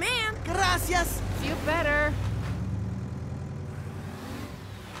 Yes, ma'am. Gracias. Feel better.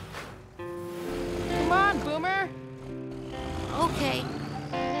 Come on, Boomer. Okay.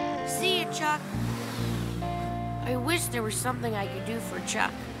 See you, Chuck. I wish there was something I could do for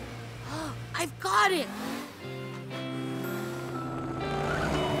Chuck. I've got it!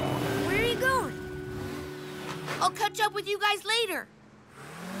 Where are you going? I'll catch up with you guys later.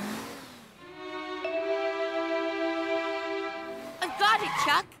 I've got it,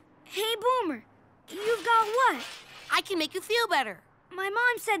 Chuck. Hey, Boomer, you've got what? I can make you feel better. My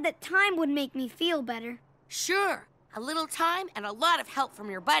mom said that time would make me feel better. Sure. A little time and a lot of help from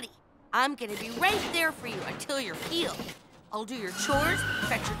your buddy. I'm gonna be right there for you until you're healed. I'll do your chores,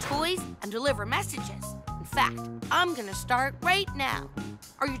 fetch your toys, and deliver messages. In fact, I'm gonna start right now.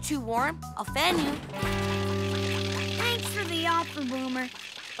 Are you too warm? I'll fan you. Thanks for the offer, Boomer,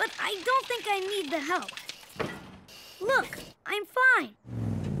 but I don't think I need the help. Look, I'm fine.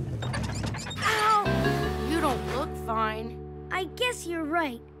 Ow! You don't look fine. I guess you're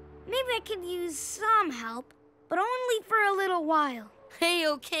right. Maybe I could use some help, but only for a little while. Hey,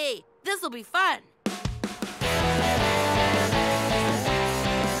 okay. This'll be fun.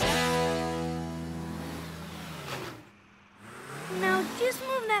 Now, just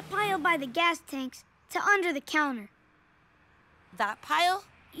move that pile by the gas tanks to under the counter. That pile?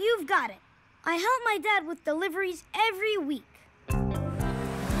 You've got it. I help my dad with deliveries every week.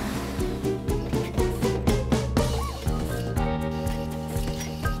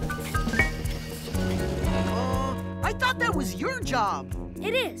 I thought that was your job.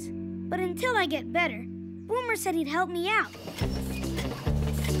 It is, but until I get better, Boomer said he'd help me out.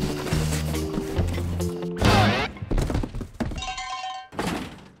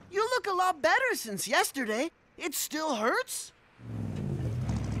 You look a lot better since yesterday. It still hurts?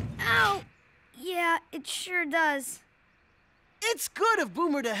 Ow! Yeah, it sure does. It's good of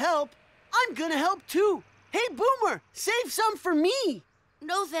Boomer to help. I'm gonna help too. Hey, Boomer, save some for me.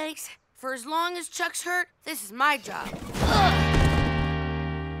 No thanks. For as long as Chuck's hurt, this is my job.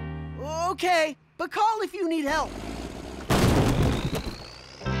 Okay, but call if you need help.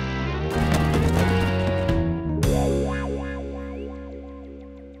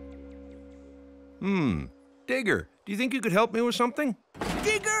 Digger, do you think you could help me with something?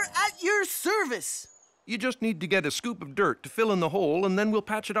 Digger at your service. You just need to get a scoop of dirt to fill in the hole, and then we'll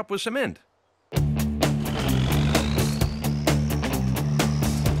patch it up with cement.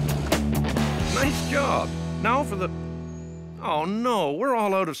 Nice job. Now for the... Oh, no, we're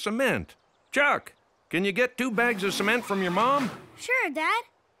all out of cement. Chuck, can you get 2 bags of cement from your mom? Sure, Dad.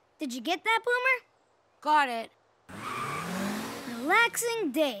 Did you get that, Boomer? Got it.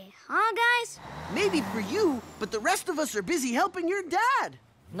 Relaxing day, huh, guys? Maybe for you, but the rest of us are busy helping your dad.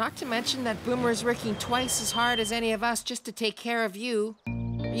 Not to mention that Boomer is working twice as hard as any of us just to take care of you.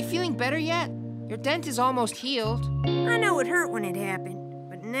 Are you feeling better yet? Your dent is almost healed. I know it hurt when it happened,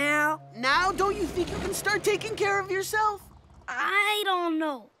 but now... Now, don't you think you can start taking care of yourself? I don't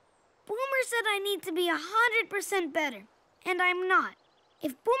know. Boomer said I need to be 100% better, and I'm not.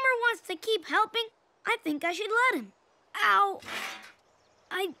 If Boomer wants to keep helping, I think I should let him. Ow!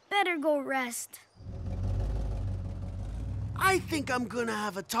 I'd better go rest. I think I'm gonna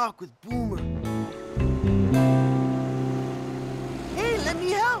have a talk with Boomer. Hey, let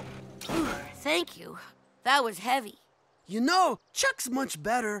me help. Thank you. That was heavy. You know, Chuck's much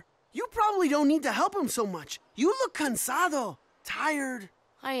better. You probably don't need to help him so much. You look cansado, tired.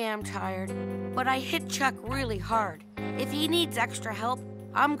 I am tired, but I hit Chuck really hard. If he needs extra help,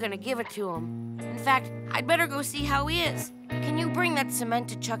 I'm gonna give it to him. In fact, I'd better go see how he is. Can you bring that cement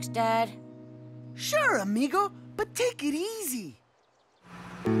to Chuck's dad? Sure, amigo, but take it easy.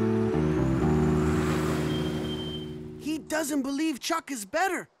 He doesn't believe Chuck is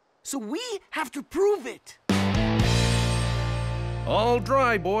better, so we have to prove it. All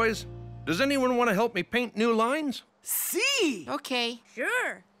dry, boys. Does anyone want to help me paint new lines? See! Okay.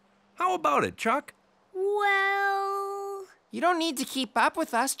 Sure. How about it, Chuck? Well... You don't need to keep up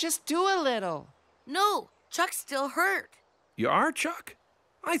with us, just do a little. No, Chuck's still hurt. You are, Chuck?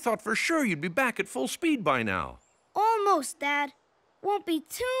 I thought for sure you'd be back at full speed by now. Almost, Dad. Won't be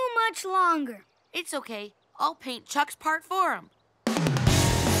too much longer. It's okay. I'll paint Chuck's part for him.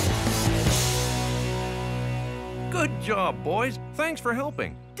 Good job, boys. Thanks for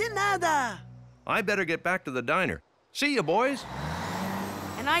helping. De nada. I better get back to the diner. See you, boys.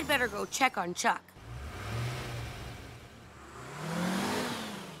 And I'd better go check on Chuck.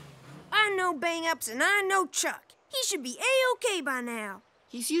 I know Bang-Ups and I know Chuck. He should be A-OK by now.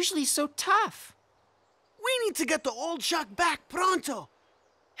 He's usually so tough. We need to get the old Chuck back pronto.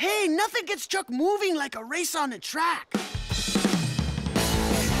 Hey, nothing gets Chuck moving like a race on a track.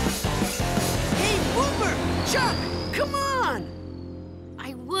 Hey, Boomer! Chuck, come on!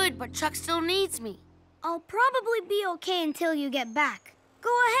 I would, but Chuck still needs me. I'll probably be okay until you get back. Go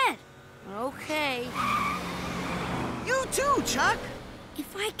ahead. Okay. You too, Chuck.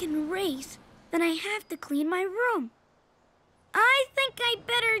 If I can race, then I have to clean my room. I think I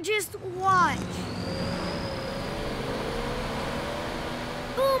better just watch.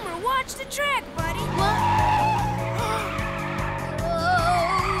 Boomer, watch the track, buddy.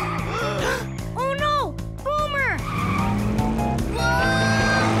 Oh no! Boomer!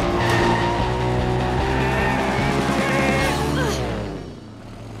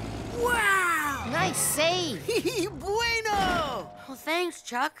 Wow! Nice save. Bueno! Well, thanks,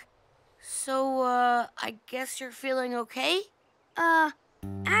 Chuck. So, I guess you're feeling okay?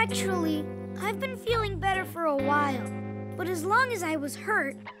 Actually, I've been feeling better for a while. But as long as I was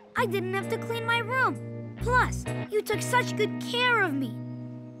hurt, I didn't have to clean my room. Plus, you took such good care of me.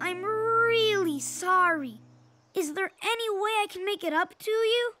 I'm really sorry. Is there any way I can make it up to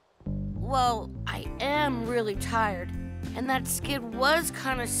you? Well, I am really tired. And that skid was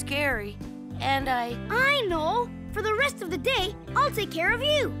kind of scary. And I know! For the rest of the day, I'll take care of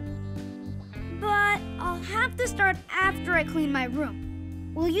you. But I'll have to start after I clean my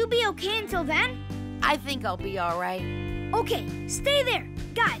room. Will you be okay until then? I think I'll be all right. Okay, stay there.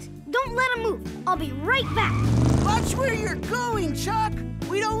 Guys, don't let him move. I'll be right back. Watch where you're going, Chuck.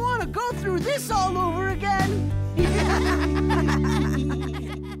 We don't want to go through this all over again. It's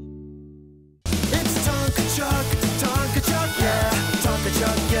Tonka Chuck, yeah. Tonka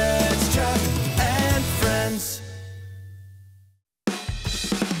Chuck, yeah, it's Chuck and friends.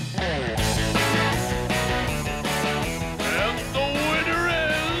 And the winner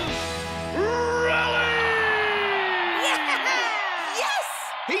is Rally! Yes!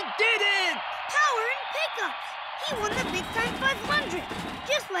 He did it! Power and pickups. He won the Big Time 500,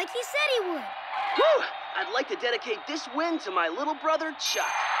 just like he said he would. Whew! I'd like to dedicate this win to my little brother,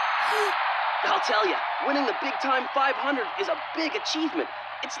 Chuck. I'll tell you, winning the Big Time 500 is a big achievement.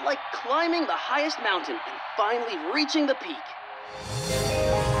 It's like climbing the highest mountain and finally reaching the peak.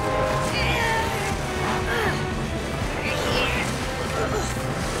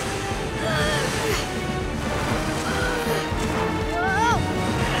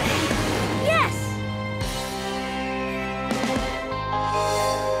 Yes!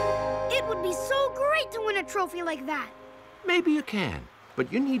 It would be so great to win a trophy like that. Maybe you can,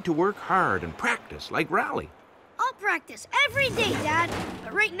 but you need to work hard and practice like Rally. I'll practice every day, Dad.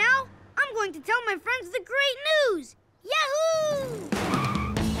 But right now, I'm going to tell my friends the great news. Yahoo!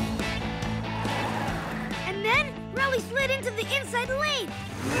 And then Rally slid into the inside lane.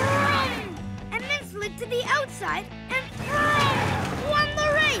 Vroom! And then slid to the outside and vroom! Won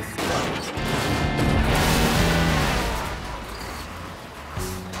the race!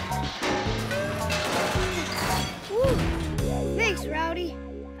 Woo. Thanks, Rowdy.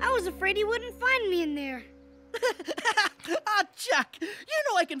 I was afraid he wouldn't find me in there. Chuck, you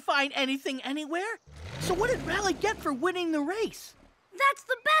know I can find anything anywhere. So what did Rally get for winning the race? That's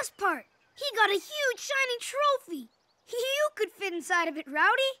the best part. He got a huge shiny trophy. You could fit inside of it,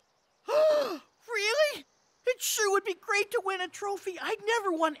 Rowdy. Really? It sure would be great to win a trophy. I'd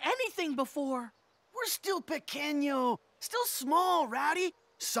never won anything before. We're still pequeño, still small, Rowdy.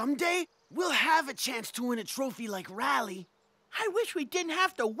 Someday, we'll have a chance to win a trophy like Rally. I wish we didn't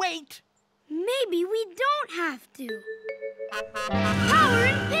have to wait. Maybe we don't have to. Power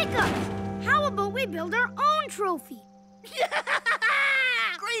and pickups. How about we build our own trophy?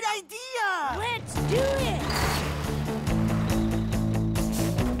 Great idea! Let's do it!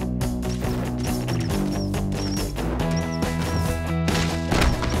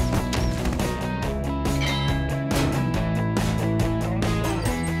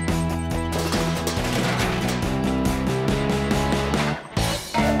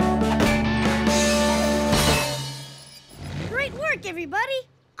 Great work, everybody.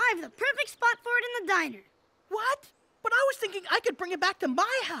 I have the perfect spot for it in the diner. What? But I was thinking I could bring it back to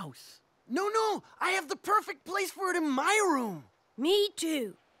my house. No, I have the perfect place for it in my room. Me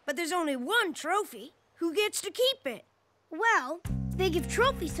too. But there's only one trophy. Who gets to keep it? Well, they give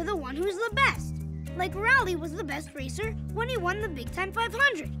trophies to the one who's the best. Like Rally was the best racer when he won the Big Time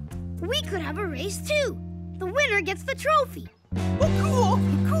 500. We could have a race too. The winner gets the trophy. Oh,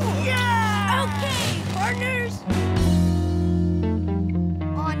 cool! Yeah! Okay, partners.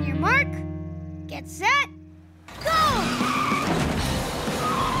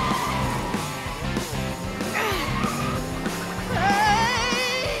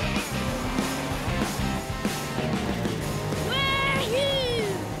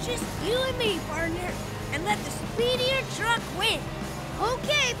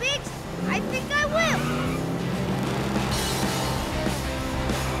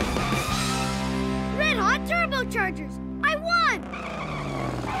 superchargers! I won!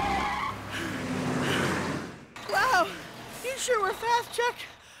 Wow, you sure were fast, Chuck.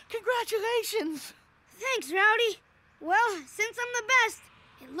 Congratulations. Thanks, Rowdy. Well, since I'm the best,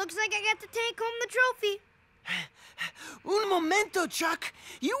 it looks like I get to take home the trophy. Un momento, Chuck.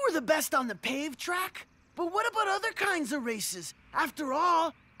 You were the best on the paved track. But what about other kinds of races? After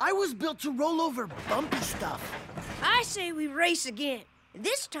all, I was built to roll over bumpy stuff. I say we race again.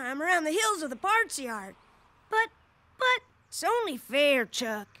 This time around the hills of the parts yard. But... It's only fair,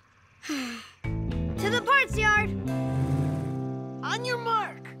 Chuck. To the parts yard. On your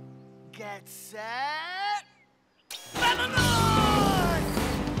mark. Get set... I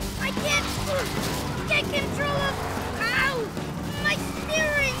can't control of... Ow! My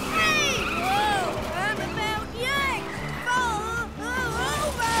steering! Hey! Whoa! I'm about yanked! Fall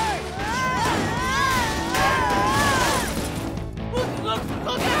over!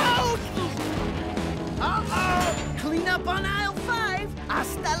 Look out! Uh-oh! Clean up on aisle 5.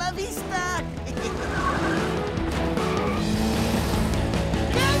 Hasta la vista!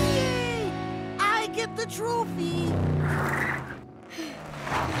 Yay! I get the trophy!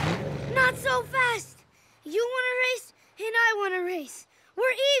 Not so fast! You want to race, and I want to race.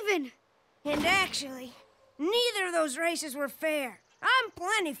 We're even! And actually, neither of those races were fair. I'm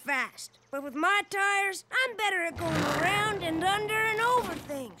plenty fast, but with my tires, I'm better at going around and under and over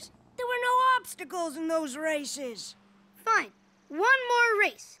things. There were no obstacles in those races. Fine. One more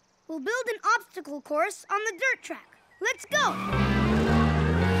race. We'll build an obstacle course on the dirt track. Let's go!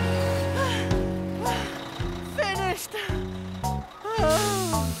 Finished!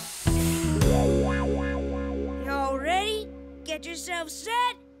 Y'all ready? Get yourself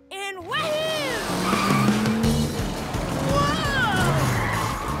set and wahoo!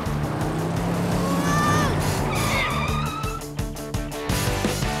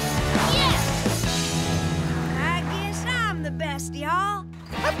 I guess I'm the best, y'all.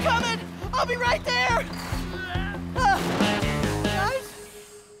 I'm coming! I'll be right there! Guys?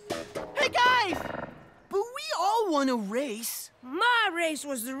 Hey, guys! But we all won a race. My race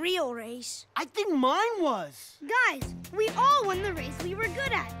was the real race. I think mine was. Guys, we all won the race we were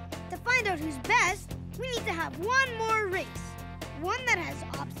good at. To find out who's best, we need to have one more race. One that has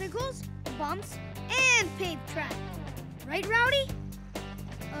obstacles, bumps, and paved track. Right, Rowdy?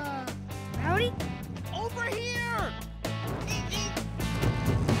 Rowdy? Over here!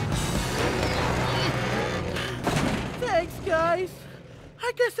 Thanks, guys.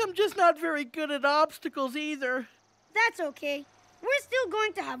 I guess I'm just not very good at obstacles either. That's okay. We're still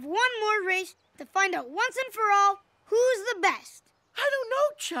going to have one more race to find out once and for all who's the best. I don't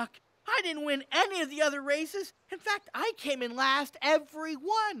know, Chuck. I didn't win any of the other races. In fact, I came in last every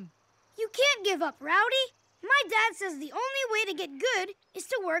one. You can't give up, Rowdy. My dad says the only way to get good is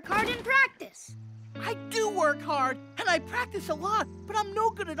to work hard and practice. I do work hard, and I practice a lot, but I'm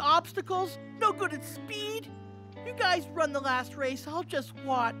no good at obstacles, no good at speed. You guys run the last race, I'll just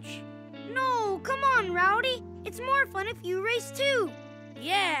watch. No, come on, Rowdy. It's more fun if you race too.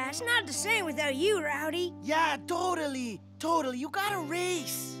 Yeah, it's not the same without you, Rowdy. Yeah, totally. Totally, you gotta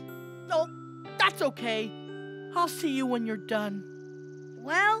race. No, that's okay. I'll see you when you're done.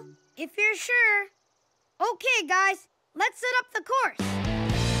 Well, if you're sure. Okay, guys, let's set up the course.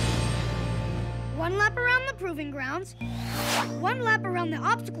 One lap around the proving grounds, one lap around the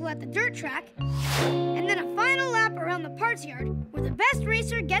obstacle at the dirt track, and then a final lap around the parts yard where the best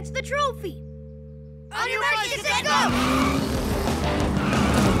racer gets the trophy. On your mark, get set, go!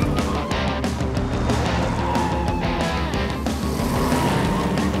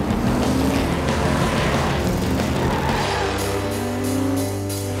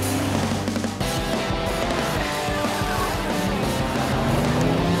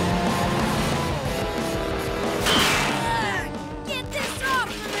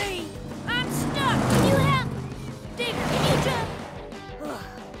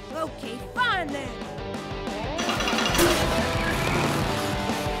 Okay, fine then.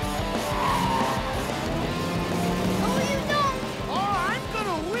 Oh, you don't! Oh, I'm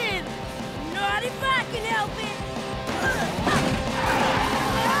gonna win! Not if I can help it.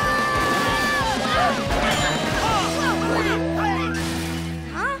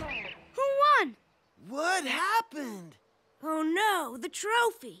 Huh? Who won? What happened? Oh no, the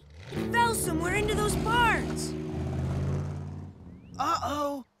trophy. It fell somewhere into those parts.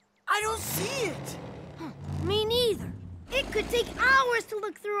 Uh-oh. I don't see it. Me neither. It could take hours to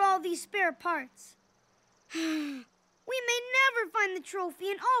look through all these spare parts. We may never find the trophy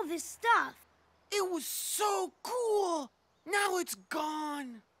in all this stuff. It was so cool. Now it's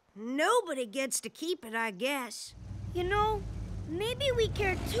gone. Nobody gets to keep it, I guess. You know, maybe we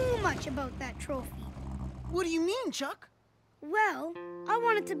care too much about that trophy. What do you mean, Chuck? Well, I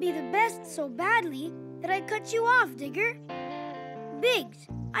wanted to be the best so badly that I cut you off, Digger. Biggs,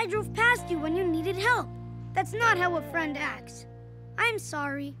 I drove past you when you needed help. That's not how a friend acts. I'm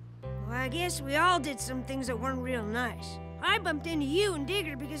sorry. Well, I guess we all did some things that weren't real nice. I bumped into you and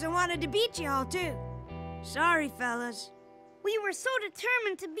Digger because I wanted to beat you all, too. Sorry, fellas. We were so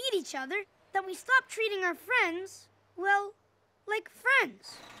determined to beat each other that we stopped treating our friends, well, like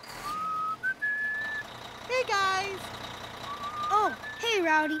friends. Hey, guys! Oh, hey,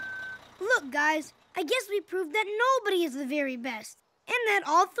 Rowdy. Look, guys, I guess we proved that nobody is the very best, and that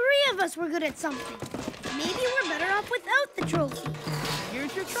all three of us were good at something. Maybe we're better off without the trophy.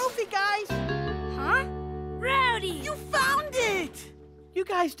 Here's your trophy, guys. Huh? Rowdy! You found it! You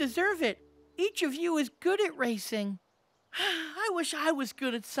guys deserve it. Each of you is good at racing. I wish I was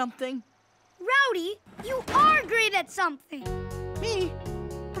good at something. Rowdy, you are great at something. Me?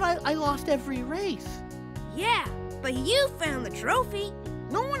 But I lost every race. Yeah, but you found the trophy.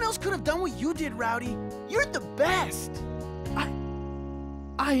 No one else could have done what you did, Rowdy. You're the best.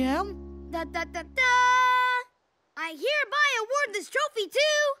 I am? Da-da-da-da! I hereby award this trophy to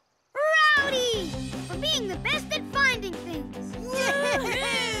Rowdy for being the best at finding things.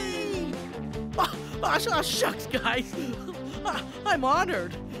 Yay! Oh, shucks, guys. I'm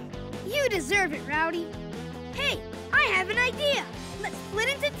honored. You deserve it, Rowdy. Hey, I have an idea. Let's split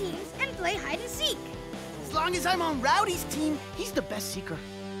into teams and play hide and seek. As long as I'm on Rowdy's team, he's the best seeker.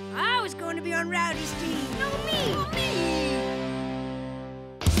 I was going to be on Rowdy's team. No, me. No, me.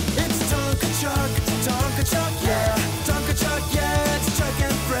 It's Tonka Chuck, yeah. Tonka Chuck, yeah. It's Chuck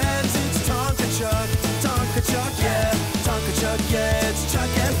and friends. It's Tonka Chuck, yeah. Tonka Chuck, yeah. It's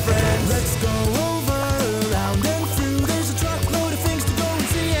Chuck and friends. Let's go over, around and through. There's a truckload of things to go and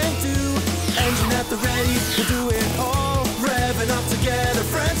see and do. Engine at the ready, we'll do it all. Revving up together,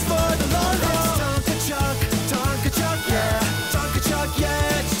 friends for the long haul. It's Tonka Chuck, yeah. Tonka Chuck,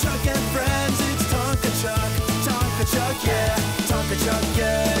 yeah. It's Chuck and friends. It's Tonka Chuck, yeah. Tonka Chuck,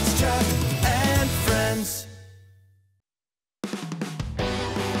 yeah. It's Chuck and friends.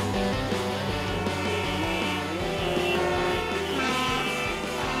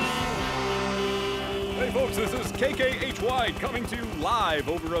 Hey folks, this is KKHY coming to you live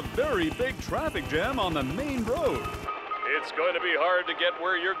over a very big traffic jam on the main road. It's going to be hard to get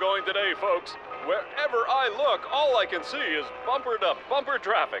where you're going today, folks. Wherever I look, all I can see is bumper-to-bumper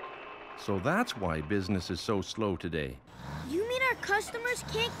traffic. So that's why business is so slow today. You mean our customers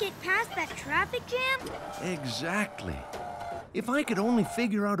can't get past that traffic jam? Exactly. If I could only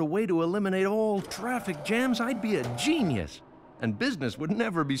figure out a way to eliminate all traffic jams, I'd be a genius. And business would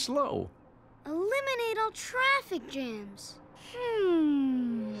never be slow. Eliminate all traffic jams.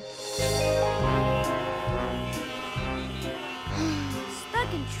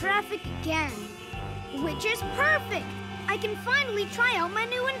 Stuck in traffic again. Which is perfect. I can finally try out my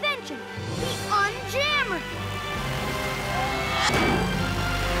new invention, the Unjammer.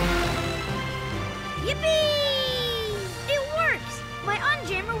 Yippee! It works! My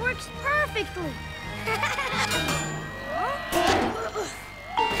Unjammer works perfectly.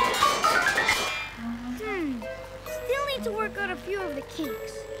 Still need to work out a few of the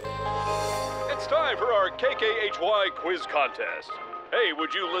kinks. It's time for our KKHY quiz contest. Hey,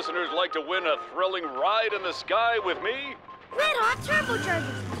 would you listeners like to win a thrilling ride in the sky with me? Red Hot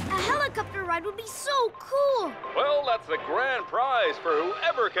Turbochargers! A helicopter ride would be so cool! Well, that's the grand prize for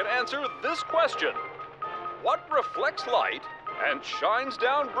whoever can answer this question. What reflects light and shines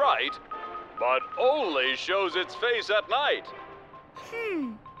down bright, but only shows its face at night?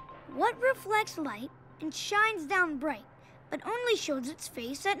 What reflects light and shines down bright, but only shows its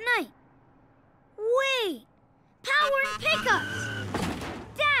face at night? Wait! Power and pickups!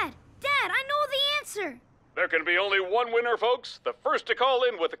 Dad! I know the answer! There can be only one winner, folks. The first to call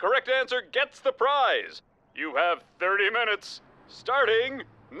in with the correct answer gets the prize. You have 30 minutes, starting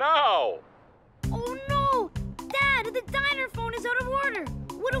now. Oh no! Dad, the diner phone is out of order.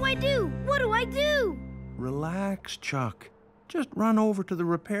 What do I do? Relax, Chuck. Just run over to the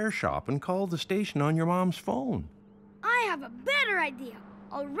repair shop and call the station on your mom's phone. I have a better idea.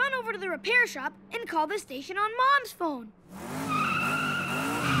 I'll run over to the repair shop and call the station on Mom's phone.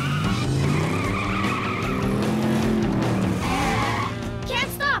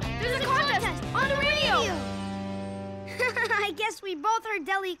 Can't stop! There's a contest on the radio! I guess we both heard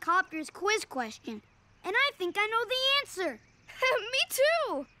Deli Copter's quiz question, and I think I know the answer. Me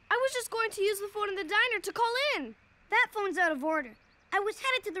too! I was just going to use the phone in the diner to call in. That phone's out of order. I was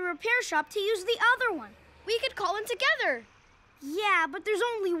headed to the repair shop to use the other one. We could call in together. Yeah, but there's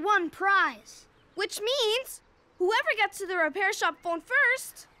only one prize. Which means whoever gets to the repair shop phone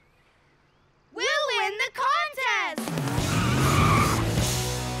first We'll win the contest!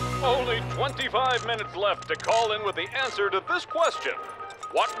 Only 25 minutes left to call in with the answer to this question.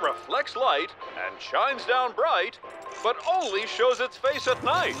 What reflects light and shines down bright, but only shows its face at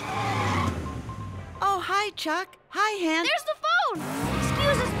night? Oh, hi, Chuck. Hi, Hans. There's the phone!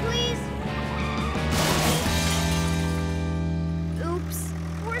 Excuse us, please. Oops.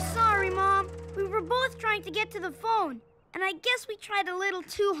 We're sorry, Mom. We were both trying to get to the phone, and I guess we tried a little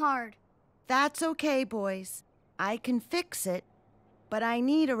too hard. That's okay, boys. I can fix it, but I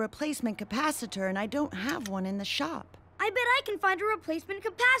need a replacement capacitor, and I don't have one in the shop. I bet I can find a replacement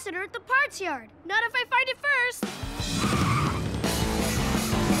capacitor at the parts yard. Not if I find it first.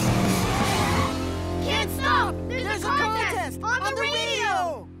 Can't stop! There's a contest on the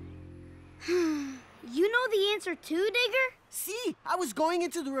radio! You know the answer too, Digger? See, I was going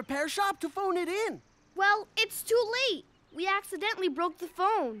into the repair shop to phone it in. Well, it's too late. We accidentally broke the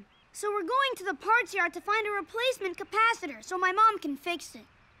phone. So we're going to the parts yard to find a replacement capacitor so my mom can fix it.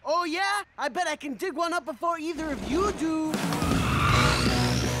 Oh, yeah? I bet I can dig one up before either of you do.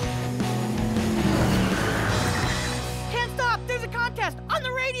 Can't stop! There's a contest on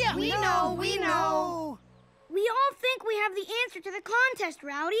the radio! We know. We all think we have the answer to the contest,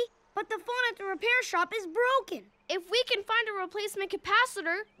 Rowdy, but the phone at the repair shop is broken. If we can find a replacement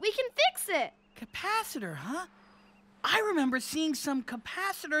capacitor, we can fix it. Capacitor, huh? I remember seeing some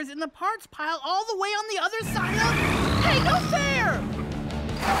capacitors in the parts pile all the way on the other side of... Hey, no fair!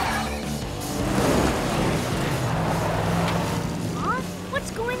 Huh? What's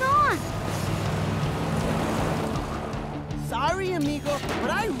going on? Sorry, amigo,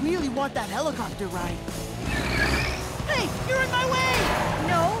 but I really want that helicopter ride. Hey, you're in my way!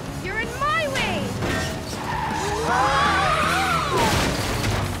 No, you're in my way!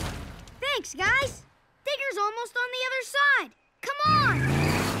 Thanks, guys. Digger's almost on the other side. Come on!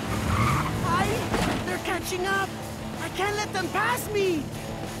 They're catching up. I can't let them pass me.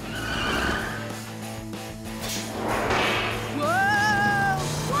 Whoa!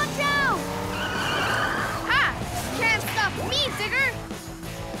 Watch out! Ha! Can't stop me, Digger!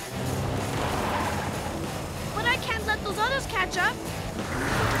 But I can't let those others catch up.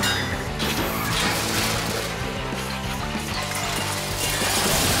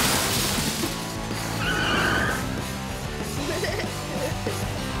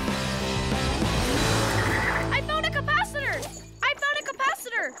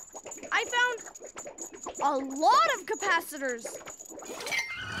 I found a lot of capacitors.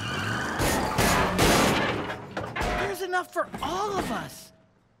 There's enough for all of us.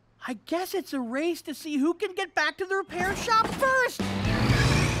 I guess it's a race to see who can get back to the repair shop first.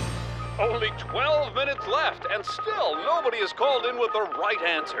 Only 12 minutes left, and still nobody has called in with the right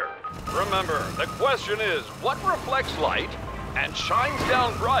answer. Remember, the question is, what reflects light and shines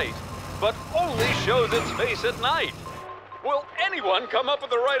down bright, but only shows its face at night? Will anyone come up with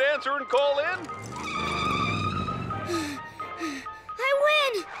the right answer and call in? I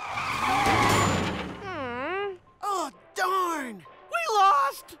win! Oh, darn! We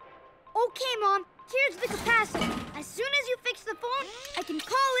lost! Okay, Mom. Here's the capacitor. As soon as you fix the phone, I can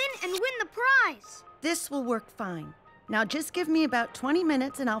call in and win the prize. This will work fine. Now just give me about 20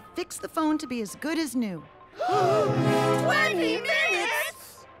 minutes and I'll fix the phone to be as good as new. 20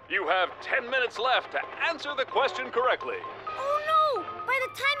 minutes? You have 10 minutes left to answer the question correctly. Oh, no! By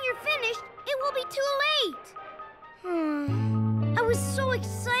the time you're finished, it will be too late. I was so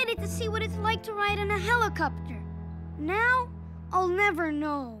excited to see what it's like to ride in a helicopter. Now, I'll never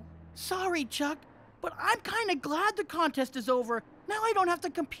know. Sorry, Chuck, but I'm kind of glad the contest is over. Now I don't have to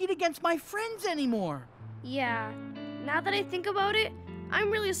compete against my friends anymore. Yeah. Now that I think about it, I'm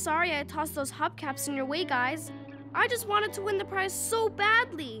really sorry I tossed those hubcaps in your way, guys. I just wanted to win the prize so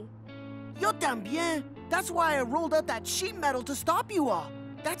badly. Yo también. That's why I rolled out that sheet metal to stop you all.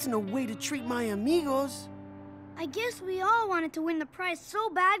 That's no way to treat my amigos. I guess we all wanted to win the prize so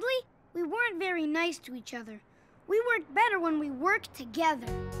badly, we weren't very nice to each other. We worked better when we worked together.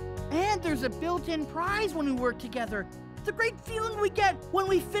 And there's a built-in prize when we work together. The great feeling we get when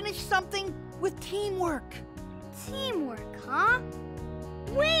we finish something with teamwork. Teamwork, huh?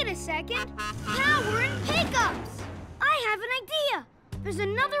 Wait a second. Power and pickups. I have an idea. There's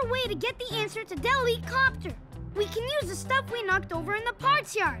another way to get the answer to Delete Copter. We can use the stuff we knocked over in the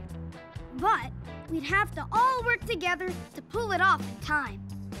parts yard. But we'd have to all work together to pull it off in time.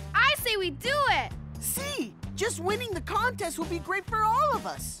 I say we do it. See, just winning the contest will be great for all of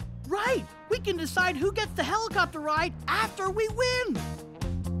us. Right. We can decide who gets the helicopter ride after we win.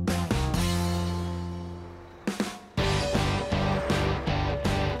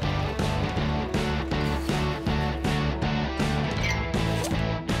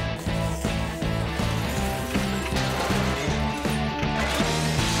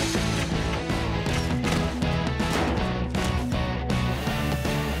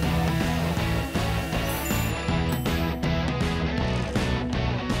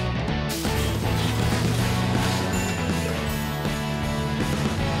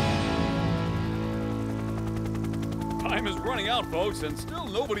 out, folks, and still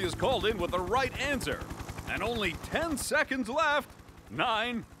nobody has called in with the right answer. And only 10 seconds left.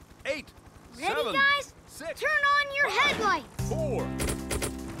 9, 8, Ready, 7, guys? 6, Turn on your headlights. 4.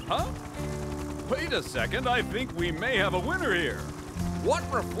 Huh? Wait a second, I think we may have a winner here. What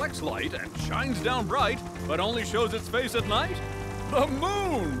reflects light and shines down bright, but only shows its face at night? The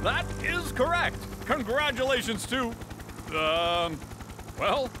moon! That is correct! Congratulations to... I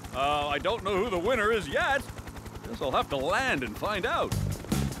don't know who the winner is yet. Guess I'll have to land and find out.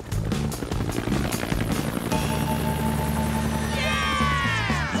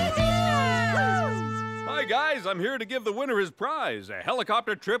 Hi guys, I'm here to give the winner his prize, a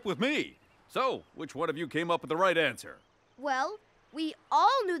helicopter trip with me. So, which one of you came up with the right answer? Well, we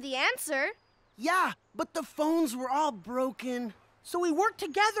all knew the answer. Yeah, but the phones were all broken. So we worked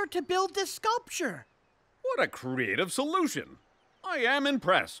together to build this sculpture. What a creative solution. I am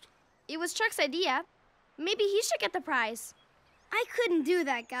impressed. It was Chuck's idea. Maybe he should get the prize. I couldn't do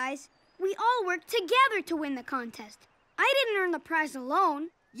that, guys. We all worked together to win the contest. I didn't earn the prize alone.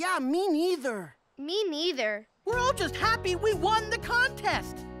 Yeah, me neither. Me neither. We're all just happy we won the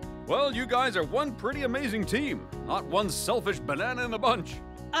contest. Well, you guys are one pretty amazing team. Not one selfish banana in the bunch.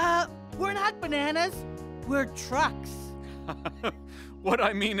 We're not bananas. We're trucks. What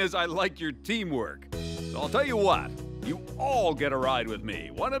I mean is I like your teamwork. So I'll tell you what. You all get a ride with me,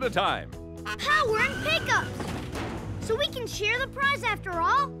 one at a time. Power and pickups! So we can share the prize after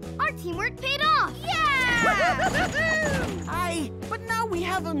all? Our teamwork paid off! Yeah! Aye, but now we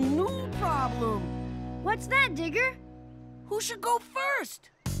have a new problem. What's that, Digger? Who should go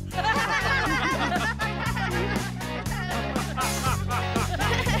first?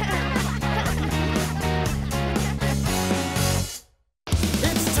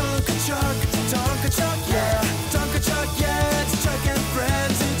 It's Tonka Chuck, yeah. Tonka Chuck, yeah. It's Chuck and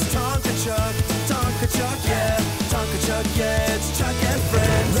friends. It's Tonka Chuck, yeah. Tonka Chuck, yeah. It's Chuck and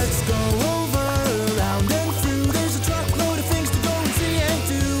friends. Let's go over, around and through. There's a truckload of things to go and see and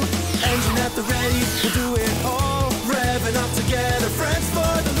do. Engine at the ready, we'll do it all. Revving up together, friends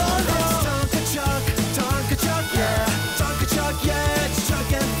for the long haul. It's Tonka Chuck, yeah. Tonka Chuck, yeah. It's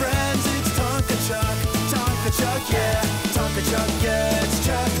Chuck and friends. It's Tonka Chuck, yeah. Tonka Chuck, yeah. It's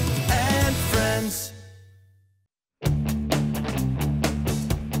Chuck and friends.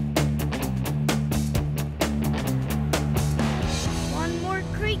 One more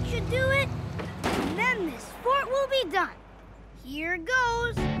crate should do it, and then this fort will be done. Here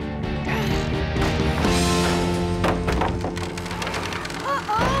goes.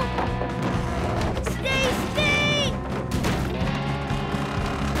 Uh-oh! Stay!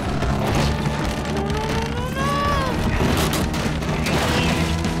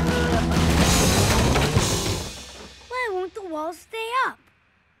 Why won't the walls stay up?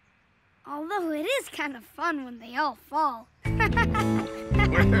 Although it is kind of fun when they all fall.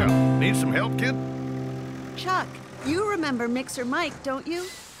 Well, need some help, kid? Chuck, you remember Mixer Mike, don't you?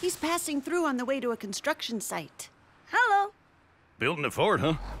 He's passing through on the way to a construction site. Hello. Building a fort,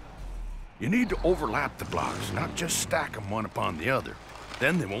 huh? You need to overlap the blocks, not just stack them one upon the other.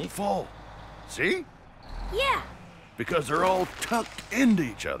 Then they won't fall. See? Yeah. Because they're all tucked into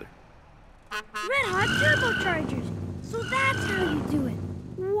each other. Red hot turbochargers. So that's how you do it.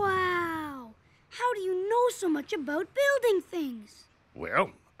 Wow. How do you know so much about building things?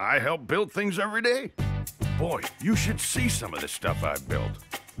 Well, I help build things every day. Boy, you should see some of the stuff I've built.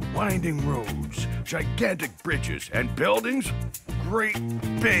 Winding roads, gigantic bridges, and buildings. Great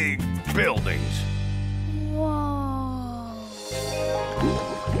big buildings. Whoa.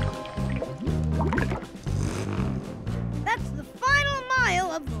 That's the final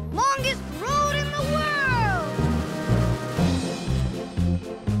mile of the longest road in the world.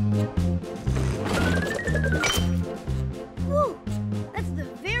 Whew. That's the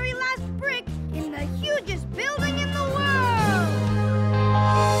very last brick in the hugest building in the world.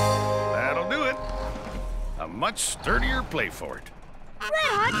 That'll do it. A much sturdier play fort. Red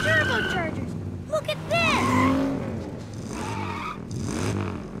hot turbochargers. Look at this.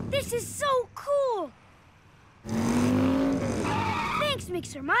 This is so cool. Thanks,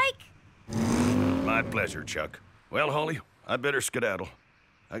 Mixer Mike. My pleasure, Chuck. Well, Haulie, I better skedaddle.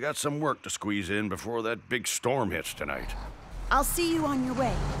 I got some work to squeeze in before that big storm hits tonight. I'll see you on your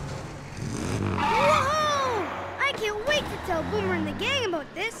way. Whoa! I can't wait to tell Boomer and the gang about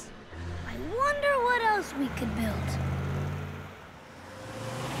this. I wonder what else we could build.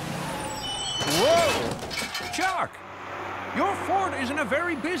 Whoa! Chuck! Your fort is in a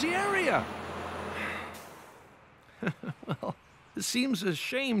very busy area. Well, it seems a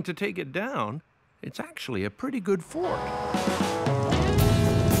shame to take it down. It's actually a pretty good fort.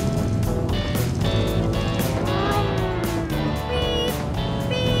 We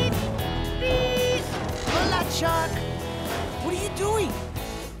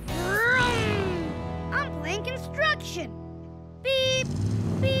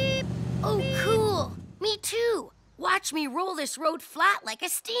Watch me roll this road flat like a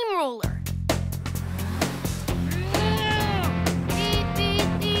steamroller. Beep, beep,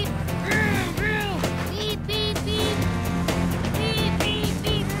 beep. Vroom, vroom. Beep, beep, beep. Beep, beep,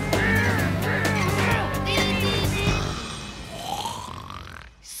 beep. Vroom, vroom. Beep, beep, beep.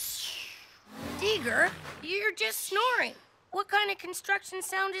 Digger, you're just snoring. What kind of construction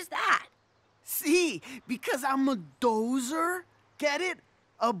sound is that? See, because I'm a dozer. Get it?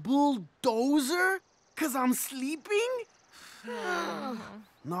 A bulldozer? Because I'm sleeping?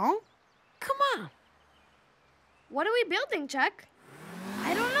 No? Come on. What are we building, Chuck?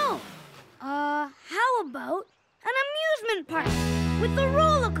 I don't know. How about an amusement park with a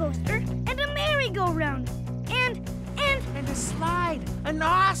roller coaster and a merry-go-round and a slide. An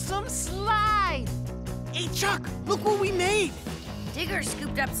awesome slide. Hey, Chuck, look what we made. Digger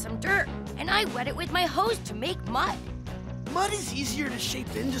scooped up some dirt, and I wet it with my hose to make mud. Mud is easier to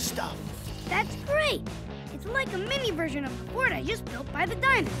shape into stuff. That's great. It's like a mini version of the fort I just built by the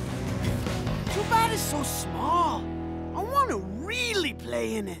diner. Too bad it's so small. I want to really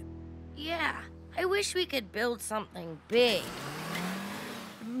play in it. Yeah, I wish we could build something big.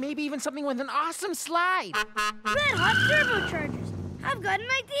 Maybe even something with an awesome slide. Red hot turbochargers. I've got an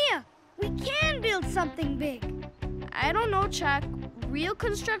idea. We can build something big. I don't know, Chuck. Real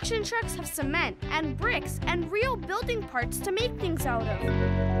construction trucks have cement and bricks and real building parts to make things out of.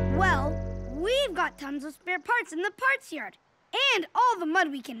 Well, we've got tons of spare parts in the parts yard and all the mud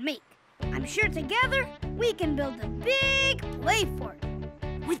we can make. I'm sure together we can build a big play fort.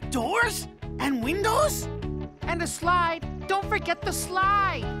 With doors and windows? And a slide. Don't forget the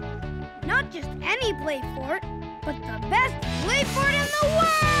slide. Not just any play fort, but the best play fort in the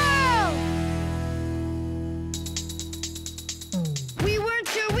world! We weren't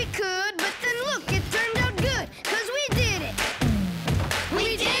sure we could, but then look, it turned out good, 'cause we did it!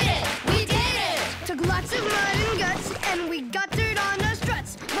 We did it! We did it! Took lots of mud and guts, and we got dirt on our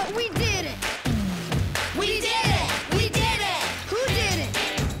struts, but we did it! We did it! We did it! Who did it?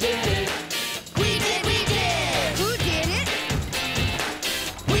 Did it! We did! We did! Who did it?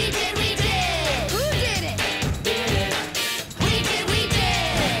 We did! We did! Who did it? Did it! We did! We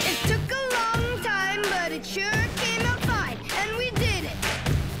did! It took a long time, but it sure came out fine, and we did it!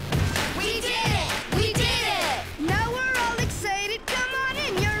 We did it! We did it! Now we're all excited. Come on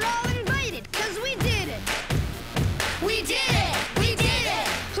in, you're all invited, 'cause we did it! We did it! We did it!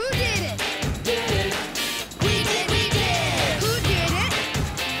 Who did it? Did it! We did! We did! Who did it?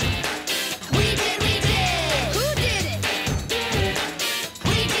 We did! We did! Who did it? Did it!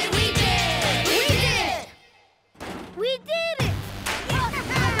 We did! We did! We did it! We did it!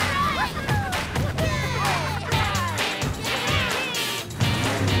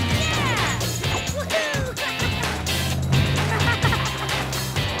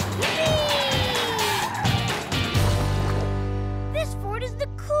 This fort is the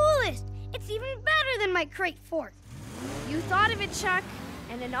coolest! It's even better than my crate fort. You thought of it, Chuck.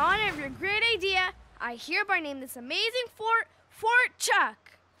 And in honor of your great idea, I hereby name this amazing fort Fort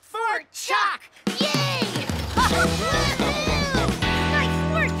Chuck. Fort Chuck! Yay! Nice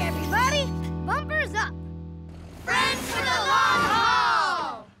work, everybody! Bumpers up! Friends for the long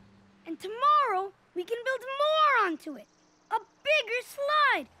haul! And tomorrow, we can build more onto it. A bigger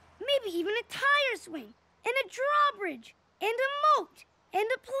slide, maybe even a tire swing, and a drawbridge, and a moat, and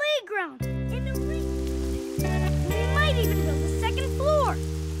a playground, and a ring. We might even build a second floor,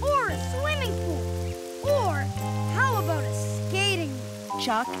 or a swimming pool, or how about a skating rink?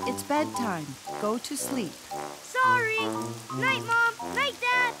 Chuck, it's bedtime. Go to sleep. Sorry. Night, Mom. Night,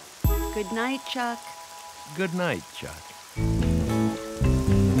 Dad. Good night, Chuck. Good night, Chuck.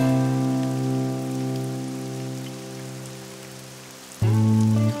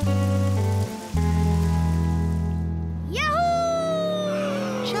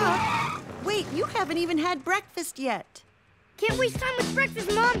 Yahoo! Chuck, wait, you haven't even had breakfast yet. Can't waste time with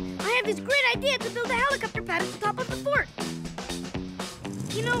breakfast, Mom. I have this great idea to build a helicopter pad at the top of the fort.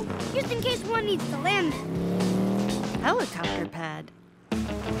 You know, just in case one needs to land there. Helicopter pad?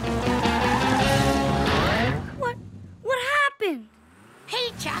 What happened?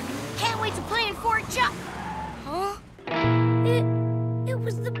 Hey, Chuck, can't wait to play in Fort Chuck. Huh? It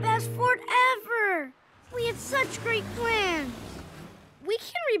was the best fort ever. We had such great plans. We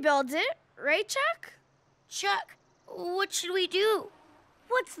can rebuild it, right, Chuck? Chuck, what should we do?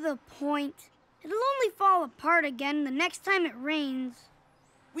 What's the point? It'll only fall apart again the next time it rains.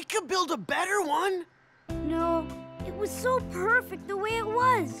 We could build a better one. No, it was so perfect the way it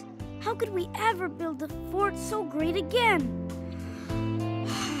was. How could we ever build a fort so great again?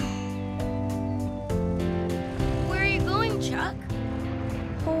 Where are you going, Chuck?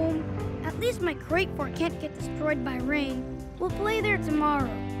 Home. At least least my crate fort can't get destroyed by rain. We'll play there tomorrow.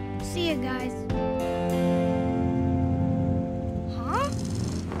 See you guys. Huh?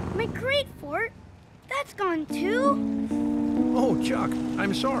 My crate fort? That's gone too? Oh, Chuck,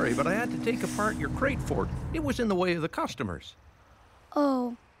 I'm sorry, but I had to take apart your crate fort. It was in the way of the customers.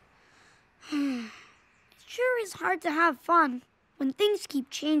 Oh. It sure is hard to have fun when things keep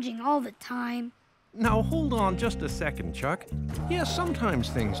changing all the time. Now, hold on just a second, Chuck. Yes, sometimes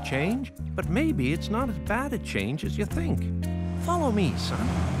things change, but maybe it's not as bad a change as you think. Follow me, son.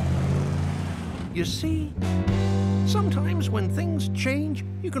 You see, sometimes when things change,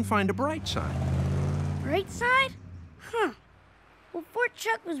 you can find a bright side. Bright side? Huh. Well, Fort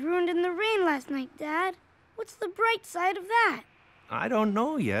Chuck was ruined in the rain last night, Dad. What's the bright side of that? I don't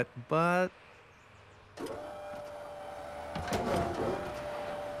know yet, but...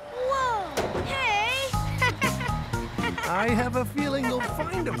 Whoa! Hey! I have a feeling you'll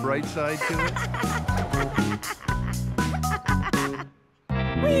find a bright side to it.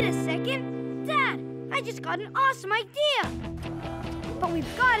 Wait a second. Dad, I just got an awesome idea. But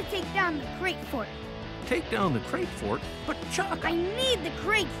we've got to take down the crate fort. Take down the crate fort? But Chuck... I need the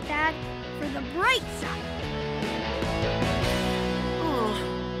crates, Dad, for the bright side. Oh,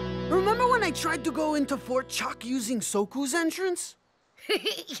 remember when I tried to go into Fort Chuck using Soku's entrance?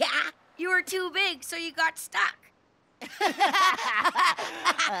 Yeah, you were too big, so you got stuck.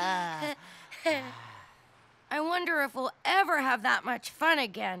 I wonder if we'll ever have that much fun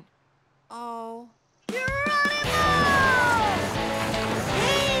again. Oh.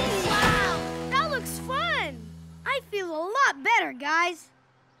 I feel a lot better, guys.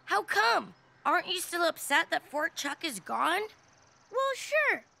 How come? Aren't you still upset that Fort Chuck is gone? Well,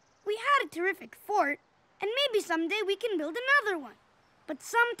 sure. We had a terrific fort, and maybe someday we can build another one. But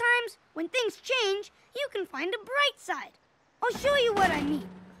sometimes, when things change, you can find a bright side. I'll show you what I mean.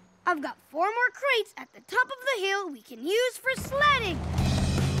 I've got 4 more crates at the top of the hill we can use for sledding.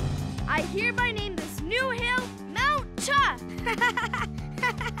 I hereby name this new hill Mount Chuck.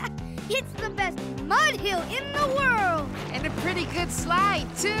 It's the best mud hill in the world. And a pretty good slide,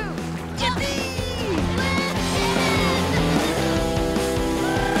 too. Yippee!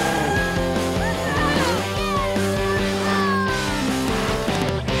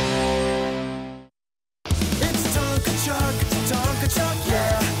 It's Tonka Chuck,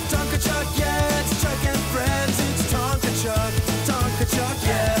 yeah. Tonka Chuck, yeah. It's Chuck and friends. It's Tonka Chuck,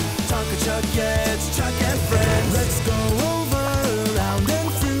 yeah. Tonka Chuck, yeah. It's Chuck and friends. Let's go over, around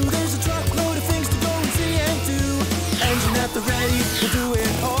and through. There's a truckload of things to go and see and do. Engine at the ready, we'll do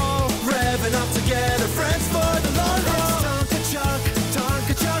it all. Revving up together, friends for the long haul. It's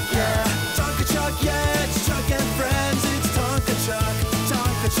Tonka Chuck, yeah. Tonka Chuck, yeah. It's Chuck and friends. It's Tonka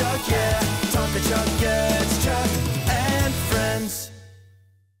Chuck, yeah. Tonka Chuck, yeah. It's Chuck and friends.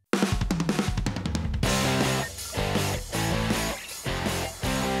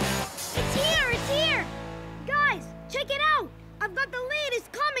 It's here! Guys, check it out! I've got the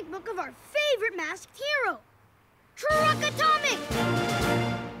latest comic book of our favorite masked hero, Truck-Atomic!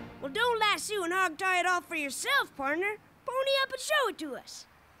 Well, don't lasso and hog tie it all for yourself, partner. Pony up and show it to us.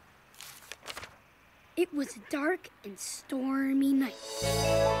 It was a dark and stormy night.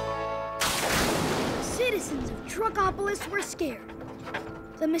 The citizens of Truckopolis were scared.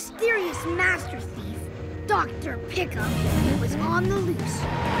 The mysterious master thief, Dr. Pickup, was on the loose.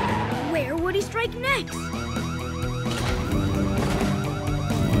 Where would he strike next?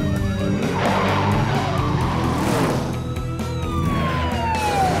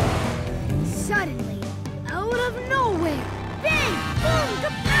 Suddenly, out of nowhere, bang, boom,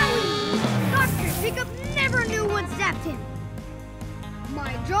 kapowie! Dr. Pickup never knew what zapped him.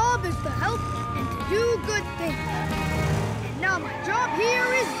 My job is to help and to do good things. And now my job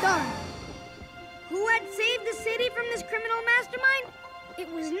here is done. Who had saved the city from this criminal mastermind? It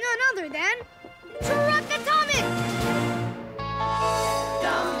was none other than Truck-Atomic!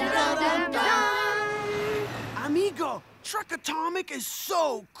 Dum, dum, dum, dum. Amigo, Truck-Atomic is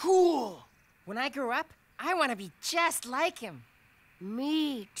so cool. When I grow up, I want to be just like him.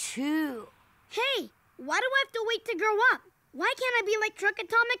 Me too. Hey, why do I have to wait to grow up? Why can't I be like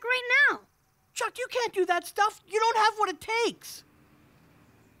Truck-Atomic right now? Chuck, you can't do that stuff. You don't have what it takes.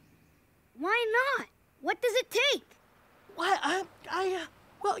 Why not? What does it take? Why,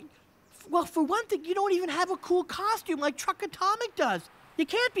 well, for one thing, you don't even have a cool costume like Truck-Atomic does. You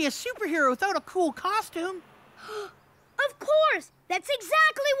can't be a superhero without a cool costume. Of course! That's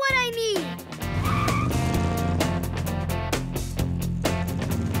exactly what I need!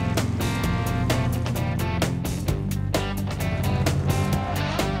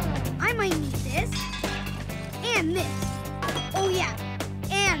 I might need this. And this. Oh yeah,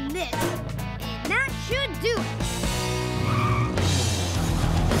 and this.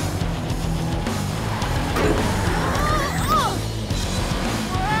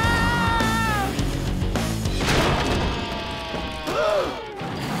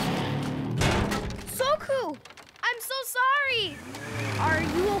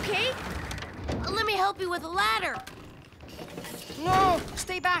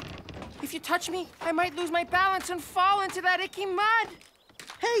 Stay back. If you touch me, I might lose my balance and fall into that icky mud.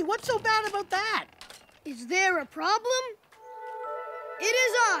 Hey, what's so bad about that? Is there a problem? It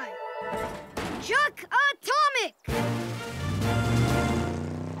is I, Chuck Atomic!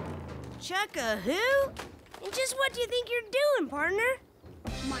 Chuck a who? And just what do you think you're doing, partner?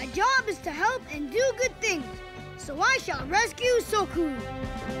 My job is to help and do good things, so I shall rescue Soku.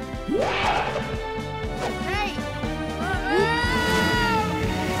 Hey!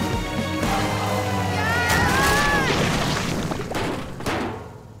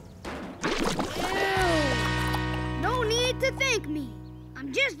 No need to thank me.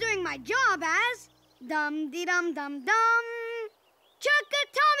 I'm just doing my job as dum-de-dum-dum-dum, Chuck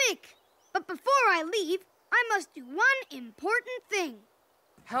Atomic. But before I leave, I must do one important thing.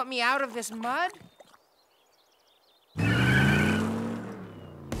 Help me out of this mud?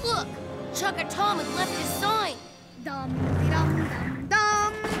 Look, Chuck Atomic left his sign.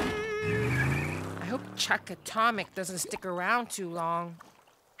 Dum-de-dum-dum-dum. I hope Chuck Atomic doesn't stick around too long.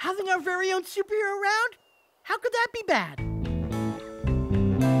 Having our very own superhero around? How could that be bad?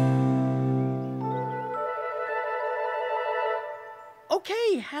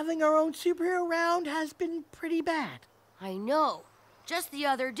 Okay, having our own superhero around has been pretty bad. I know. Just the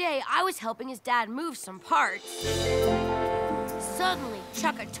other day, I was helping his dad move some parts. Suddenly,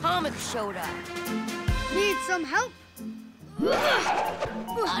 Chuck Atomic showed up. Need some help? No,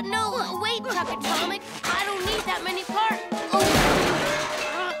 wait, Chuck Atomic. I don't need that many parts.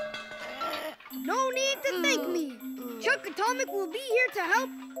 No need to thank me. Chuck Atomic will be here to help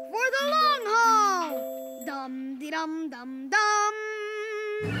for the long haul. Dum-de-dum-dum-dum.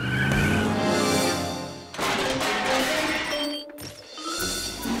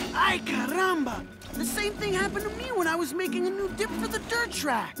 Ay, caramba! The same thing happened to me when I was making a new dip for the dirt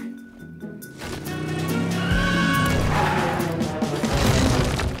track.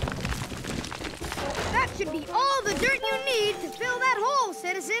 That should be all the dirt you need to fill that hole,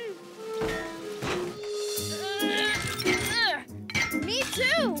 citizen. Me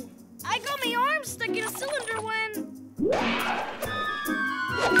too. I got my arm stuck in a cylinder when...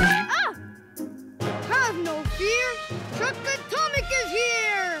 Ah! Have no fear. Chuck Atomic is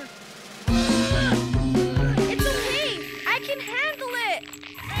here. It's okay. I can handle it.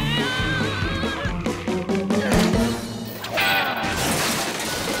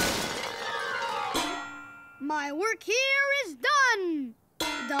 My work here is done.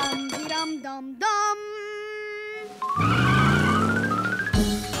 Dum-de-dum-dum-dum.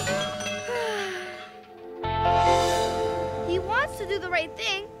 He wants to do the right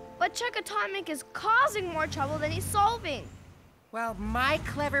thing, but Chuck Atomic is causing more trouble than he's solving. Well, my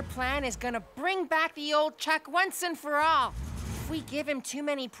clever plan is gonna bring back the old Chuck once and for all. If we give him too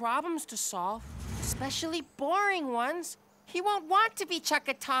many problems to solve, especially boring ones, he won't want to be Chuck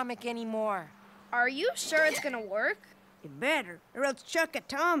Atomic anymore. Are you sure it's gonna work? You better, or else Chuck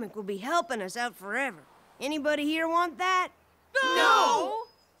Atomic will be helping us out forever. Anybody here want that? No!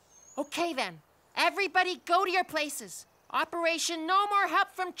 Okay then, everybody go to your places. Operation No More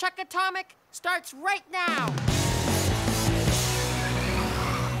Help from Chuck Atomic starts right now.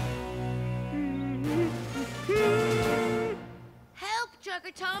 Help, Chuck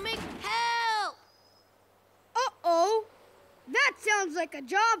Atomic, help! Uh-oh. That sounds like a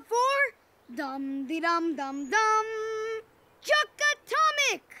job for dum-de-dum-dum-dum, Chuck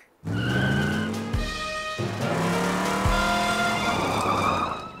Atomic!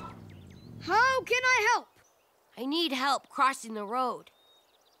 How can I help? I need help crossing the road.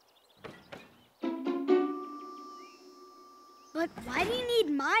 But why do you need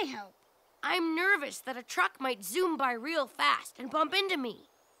my help? I'm nervous that a truck might zoom by real fast and bump into me.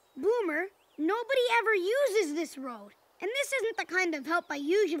 Boomer, nobody ever uses this road. And this isn't the kind of help I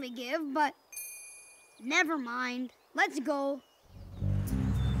usually give, but never mind. Let's go.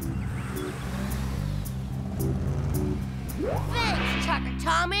 Thanks, Chuck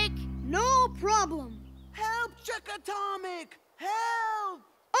Atomic. No problem. Help, Chuck Atomic! Help!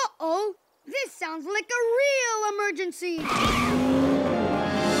 Uh-oh. This sounds like a real emergency.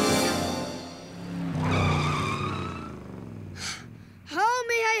 How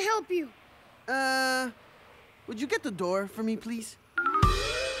may I help you? Would you get the door for me, please?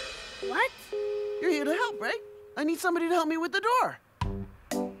 What? You're here to help, right? I need somebody to help me with the door.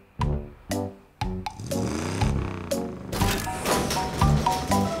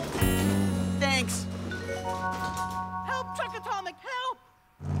 Thanks. Help, Chuck Atomic, help!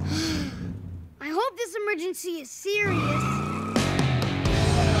 I hope this emergency is serious.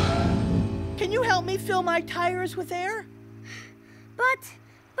 Can you help me fill my tires with air? But...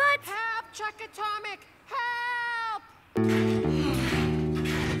 Help, Chuck Atomic, help!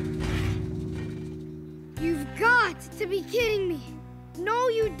 to be kidding me. No,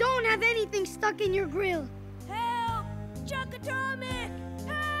 you don't have anything stuck in your grill. Help! Chuck Atomic!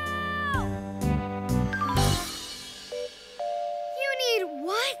 Help! You need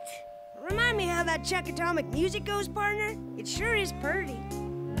what? Remind me how that Chuck Atomic music goes, partner? It sure is pretty.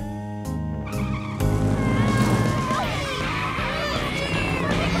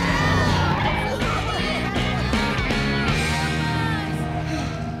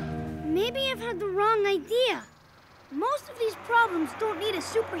 Maybe I've had the wrong idea. Most of these problems don't need a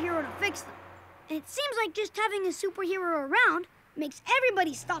superhero to fix them. And it seems like just having a superhero around makes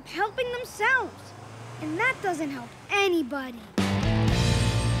everybody stop helping themselves. And that doesn't help anybody.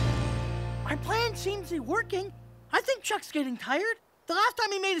 Our plan seems to be working. I think Chuck's getting tired. The last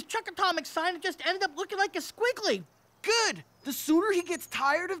time he made his Chuck Atomic sign, it just ended up looking like a squiggly. Good. The sooner he gets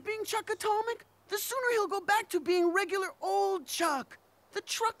tired of being Chuck Atomic, the sooner he'll go back to being regular old Chuck. The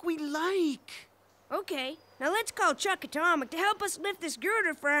truck we like. Okay, now let's call Chuck Atomic to help us lift this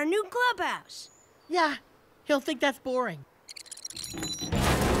girder for our new clubhouse. Yeah, he'll think that's boring.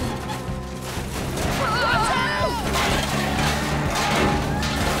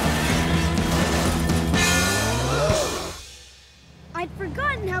 I'd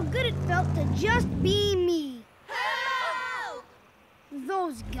forgotten how good it felt to just be me. Help!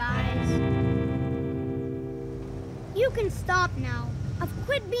 Those guys. You can stop now. I've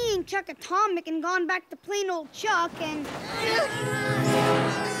quit being Chuck Atomic and gone back to plain old Chuck and...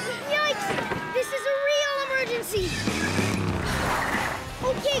 Yikes! This is a real emergency!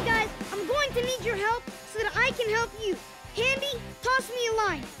 Okay, guys, I'm going to need your help so that I can help you. Handy, toss me a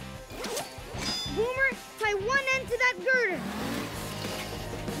line. Boomer, tie one end to that girder.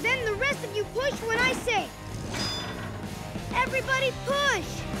 Then the rest of you push when I say. Everybody push!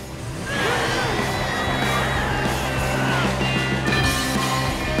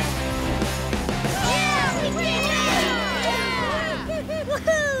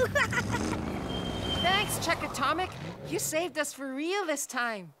 Thanks, Chuck Atomic. You saved us for real this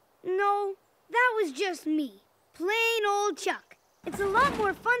time. No, that was just me. Plain old Chuck. It's a lot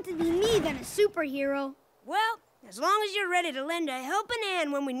more fun to be me than a superhero. Well, as long as you're ready to lend a helping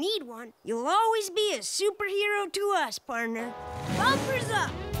hand when we need one, you'll always be a superhero to us, partner. Bumpers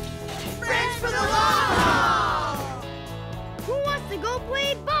up! Friends for the long haul! Who wants to go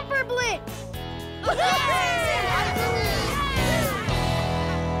play Bumper Blitz?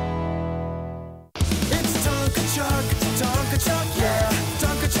 It's Tonka Chuck, yeah.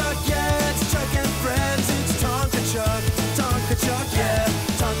 Tonka Chuck, yeah. It's Chuck and friends. It's Tonka Chuck, yeah.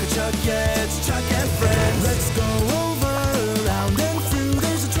 Tonka Chuck, yeah. It's Chuck and friends. Let's go over, around and through.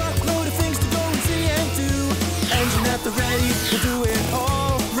 There's a truckload of things to go and see and do. Engine at the ready, we'll do it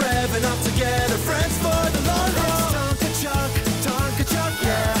all. Revving up together, friends for the long haul. It's Tonka Chuck,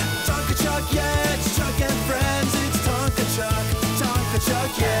 yeah. Tonka Chuck, yeah. It's Chuck and friends. It's Tonka Chuck,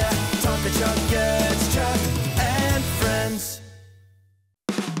 yeah. Tonka Chuck, yeah. It's Chuck and friends.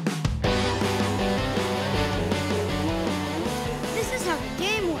 This is how the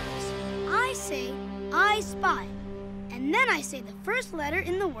game works. I say, I spy. And then I say the first letter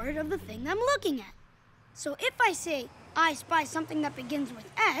in the word of the thing I'm looking at. So if I say, I spy something that begins with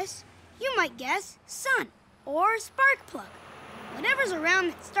S, you might guess sun or spark plug. Whatever's around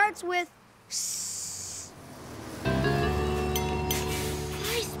that starts with S.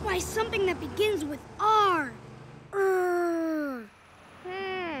 I spy something that begins with R.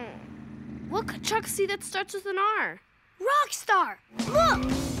 What could Chuck see that starts with an R? Rockstar! Look!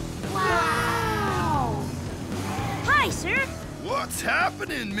 Wow! Hi, sir. What's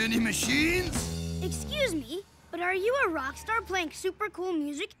happening, mini machines? Excuse me, but are you a rock star playing super cool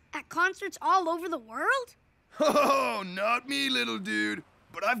music at concerts all over the world? Oh, not me, little dude.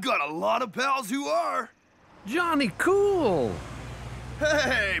 But I've got a lot of pals who are. Johnny Cool!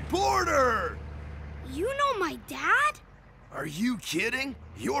 Hey, Porter! You know my dad? Are you kidding?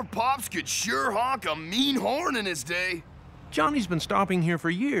 Your pops could sure honk a mean horn in his day. Johnny's been stopping here for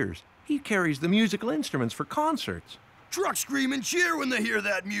years. He carries the musical instruments for concerts. Trucks scream and cheer when they hear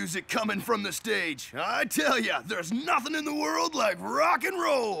that music coming from the stage. I tell ya, there's nothing in the world like rock and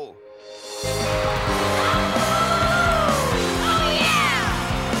roll.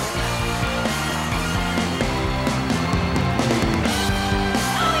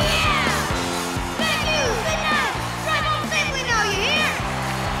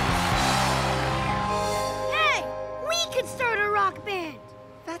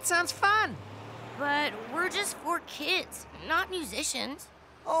 That sounds fun. But we're just 4 kids, not musicians.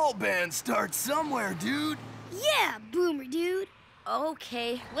 All bands start somewhere, dude. Yeah, Boomer dude.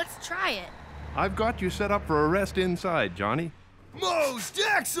 Okay, let's try it. I've got you set up for a rest inside, Johnny. Most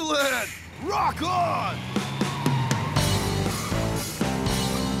excellent! Rock on!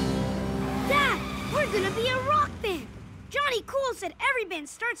 We're gonna be a rock band. Johnny Cool said every band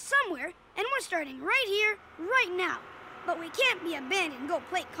starts somewhere, and we're starting right here, right now. But we can't be a band and go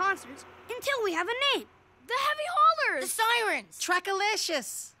play concerts until we have a name. The Heavy Haulers! The Sirens!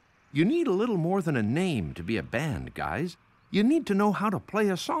 Trackalicious! You need a little more than a name to be a band, guys. You need to know how to play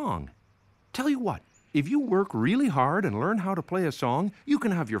a song. Tell you what, if you work really hard and learn how to play a song, you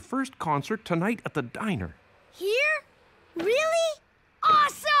can have your first concert tonight at the diner. Here? Really?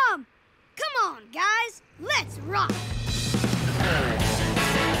 Awesome! Come on, guys, let's rock!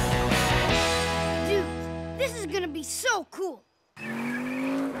 Dude, this is gonna be so cool.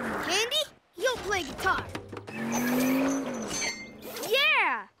 Candy, you'll play guitar.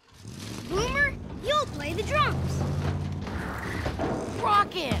 Yeah! Boomer, you'll play the drums.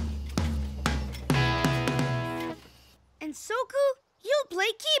 Rockin'! And Soku, you'll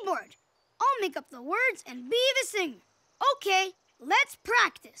play keyboard. I'll make up the words and be the singer. Okay, let's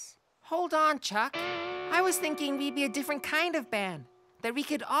practice. Hold on, Chuck. I was thinking we'd be a different kind of band, that we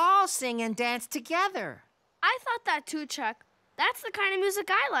could all sing and dance together. I thought that too, Chuck. That's the kind of music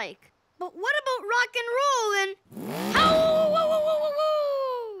I like. But what about rock and roll and... Ow!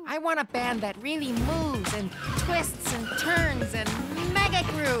 I want a band that really moves and twists and turns and mega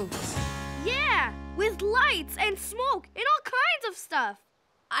grooves. Yeah, with lights and smoke and all kinds of stuff.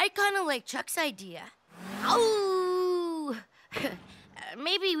 I kind of like Chuck's idea. Ow!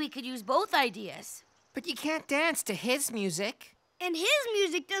 Maybe we could use both ideas. But you can't dance to his music. And his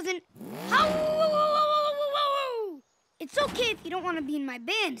music doesn't... It's okay if you don't want to be in my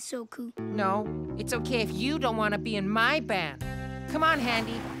band, Soku. No, it's okay if you don't want to be in my band. Come on,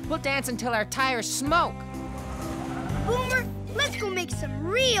 Handy. We'll dance until our tires smoke. Boomer, let's go make some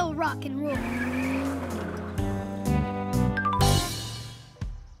real rock and roll.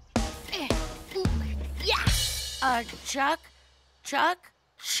 Yeah! Chuck!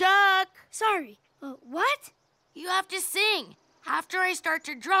 Sorry, what? You have to sing. After I start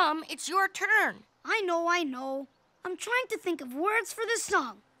to drum, it's your turn. I know. I'm trying to think of words for this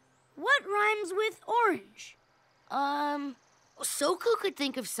song. What rhymes with orange? Soku could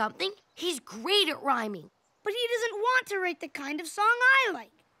think of something. He's great at rhyming. But he doesn't want to write the kind of song I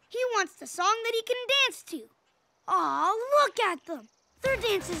like. He wants the song that he can dance to. Aw, look at them. Their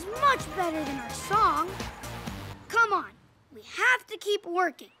dance is much better than our song. Come on, we have to keep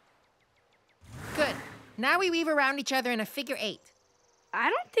working. Good. Now we weave around each other in a figure 8. I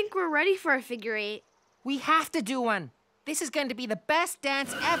don't think we're ready for a figure 8. We have to do one. This is going to be the best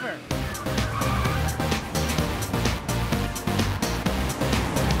dance ever.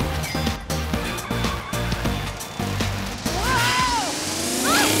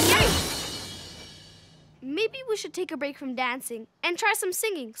 Maybe we should take a break from dancing and try some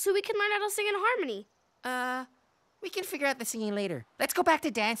singing so we can learn how to sing in harmony. We can figure out the singing later. Let's go back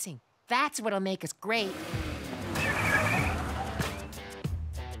to dancing. That's what'll make us great.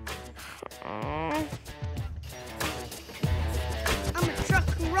 I'm a truck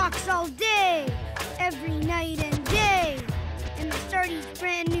who rocks all day, every night and day. And I start each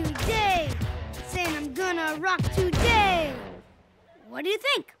brand new day, saying I'm gonna rock today. What do you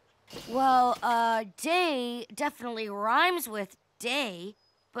think? Well, day definitely rhymes with day,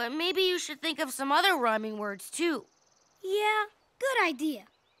 but maybe you should think of some other rhyming words, too. Yeah, good idea.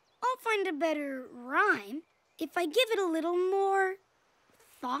 I'll find a better rhyme if I give it a little more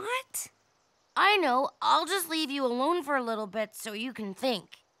thought. I know. I'll just leave you alone for a little bit so you can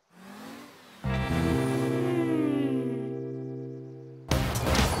think.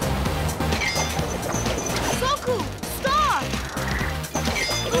 Soku, stop!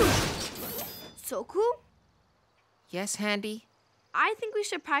 Soku? Yes, Handy? I think we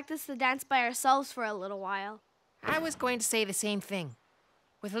should practice the dance by ourselves for a little while. I was going to say the same thing.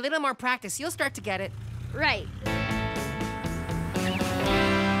 With a little more practice, you'll start to get it. Right.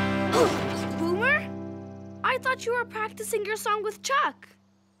 Boomer? I thought you were practicing your song with Chuck.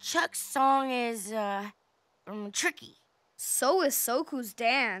 Chuck's song is, tricky. So is Soku's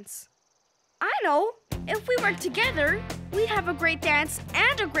dance. I know. If we work together, we'd have a great dance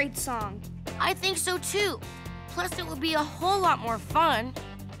and a great song. I think so, too. Plus, it would be a whole lot more fun.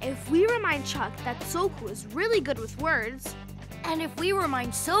 If we remind Chuck that Soku is really good with words, and if we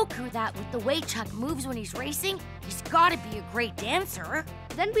remind Soku that with the way Chuck moves when he's racing, he's gotta be a great dancer,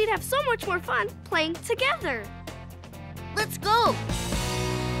 then we'd have so much more fun playing together. Let's go!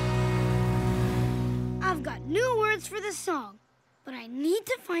 I've got new words for the song, but I need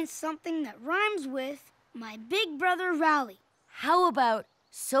to find something that rhymes with my big brother Rowley. How about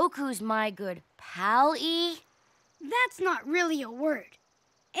Soku's my good pal-y? That's not really a word.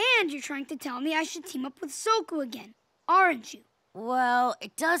 And you're trying to tell me I should team up with Soku again, aren't you? Well,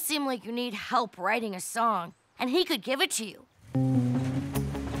 it does seem like you need help writing a song, and he could give it to you.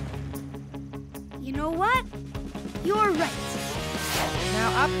 You know what? You're right.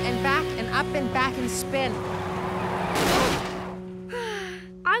 Now up and back and up and back and spin.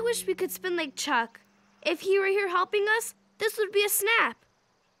 I wish we could spin like Chuck. If he were here helping us, this would be a snap.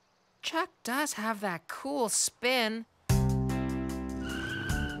 Chuck does have that cool spin.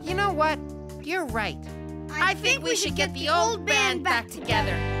 You know what? You're right. I think we should get the old band back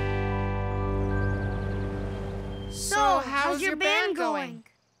together. So, how's your band going?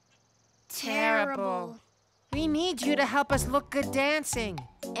 Terrible. We need you to help us look good dancing.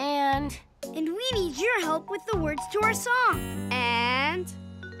 And we need your help with the words to our song. And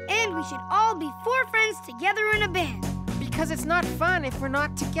we should all be 4 friends together in a band. Because it's not fun if we're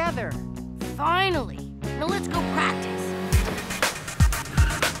not together. Finally. Now let's go practice.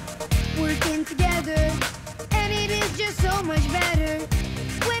 Working together, and it is just so much better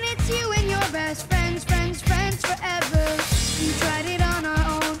when it's you and your best friends, friends, friends forever. We tried it on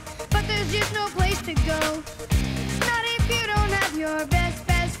our own, but there's just no place to go. Not if you don't have your best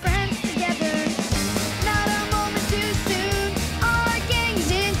friends together. Not a moment too soon, our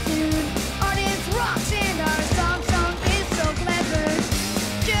gang's in tune. Our dance rocks and our song is so clever.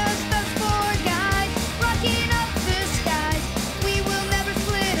 Just us 4 guys, rocking up the skies. We will never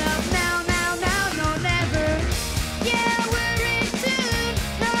split up now, no never. Yeah, we're in tune,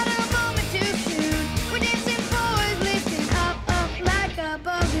 not a moment too soon. We're dancing boys, lifting up like a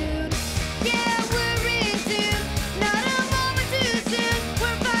balloon. Yeah, we're in tune, not a moment too soon.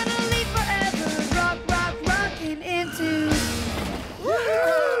 We're finally forever rocking in tune.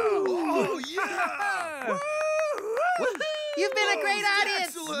 Oh, yeah! You've been a great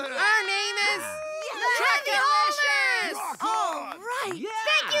audience. Excellent. Our name is Truckalicious. All right.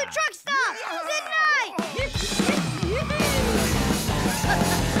 Thank you, Truck Stop. Good night.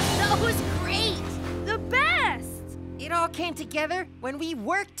 That was great. The best. It all came together when we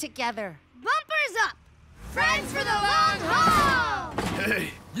worked together. Bumpers up. Friends for the long haul.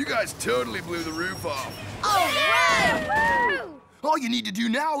 Hey, you guys totally blew the roof off. All right. All you need to do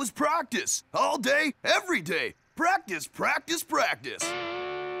now is practice. All day, every day. Practice, practice, practice.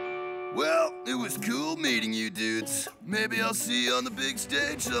 Well, it was cool meeting you dudes. Maybe I'll see you on the big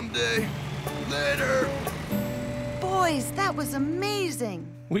stage someday. Later. Boys, that was amazing.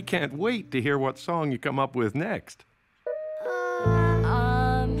 We can't wait to hear what song you come up with next.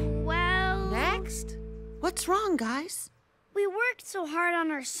 Well... Next? What's wrong, guys? We worked so hard on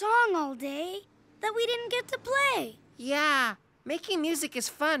our song all day that we didn't get to play. Yeah, making music is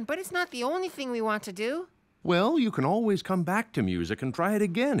fun, but it's not the only thing we want to do. Well, you can always come back to music and try it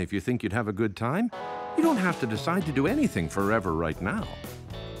again if you think you'd have a good time. You don't have to decide to do anything forever right now.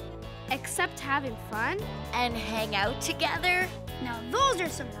 Except having fun? And hang out together? Now those are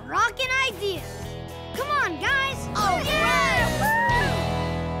some rockin' ideas. Come on, guys. Oh, yeah!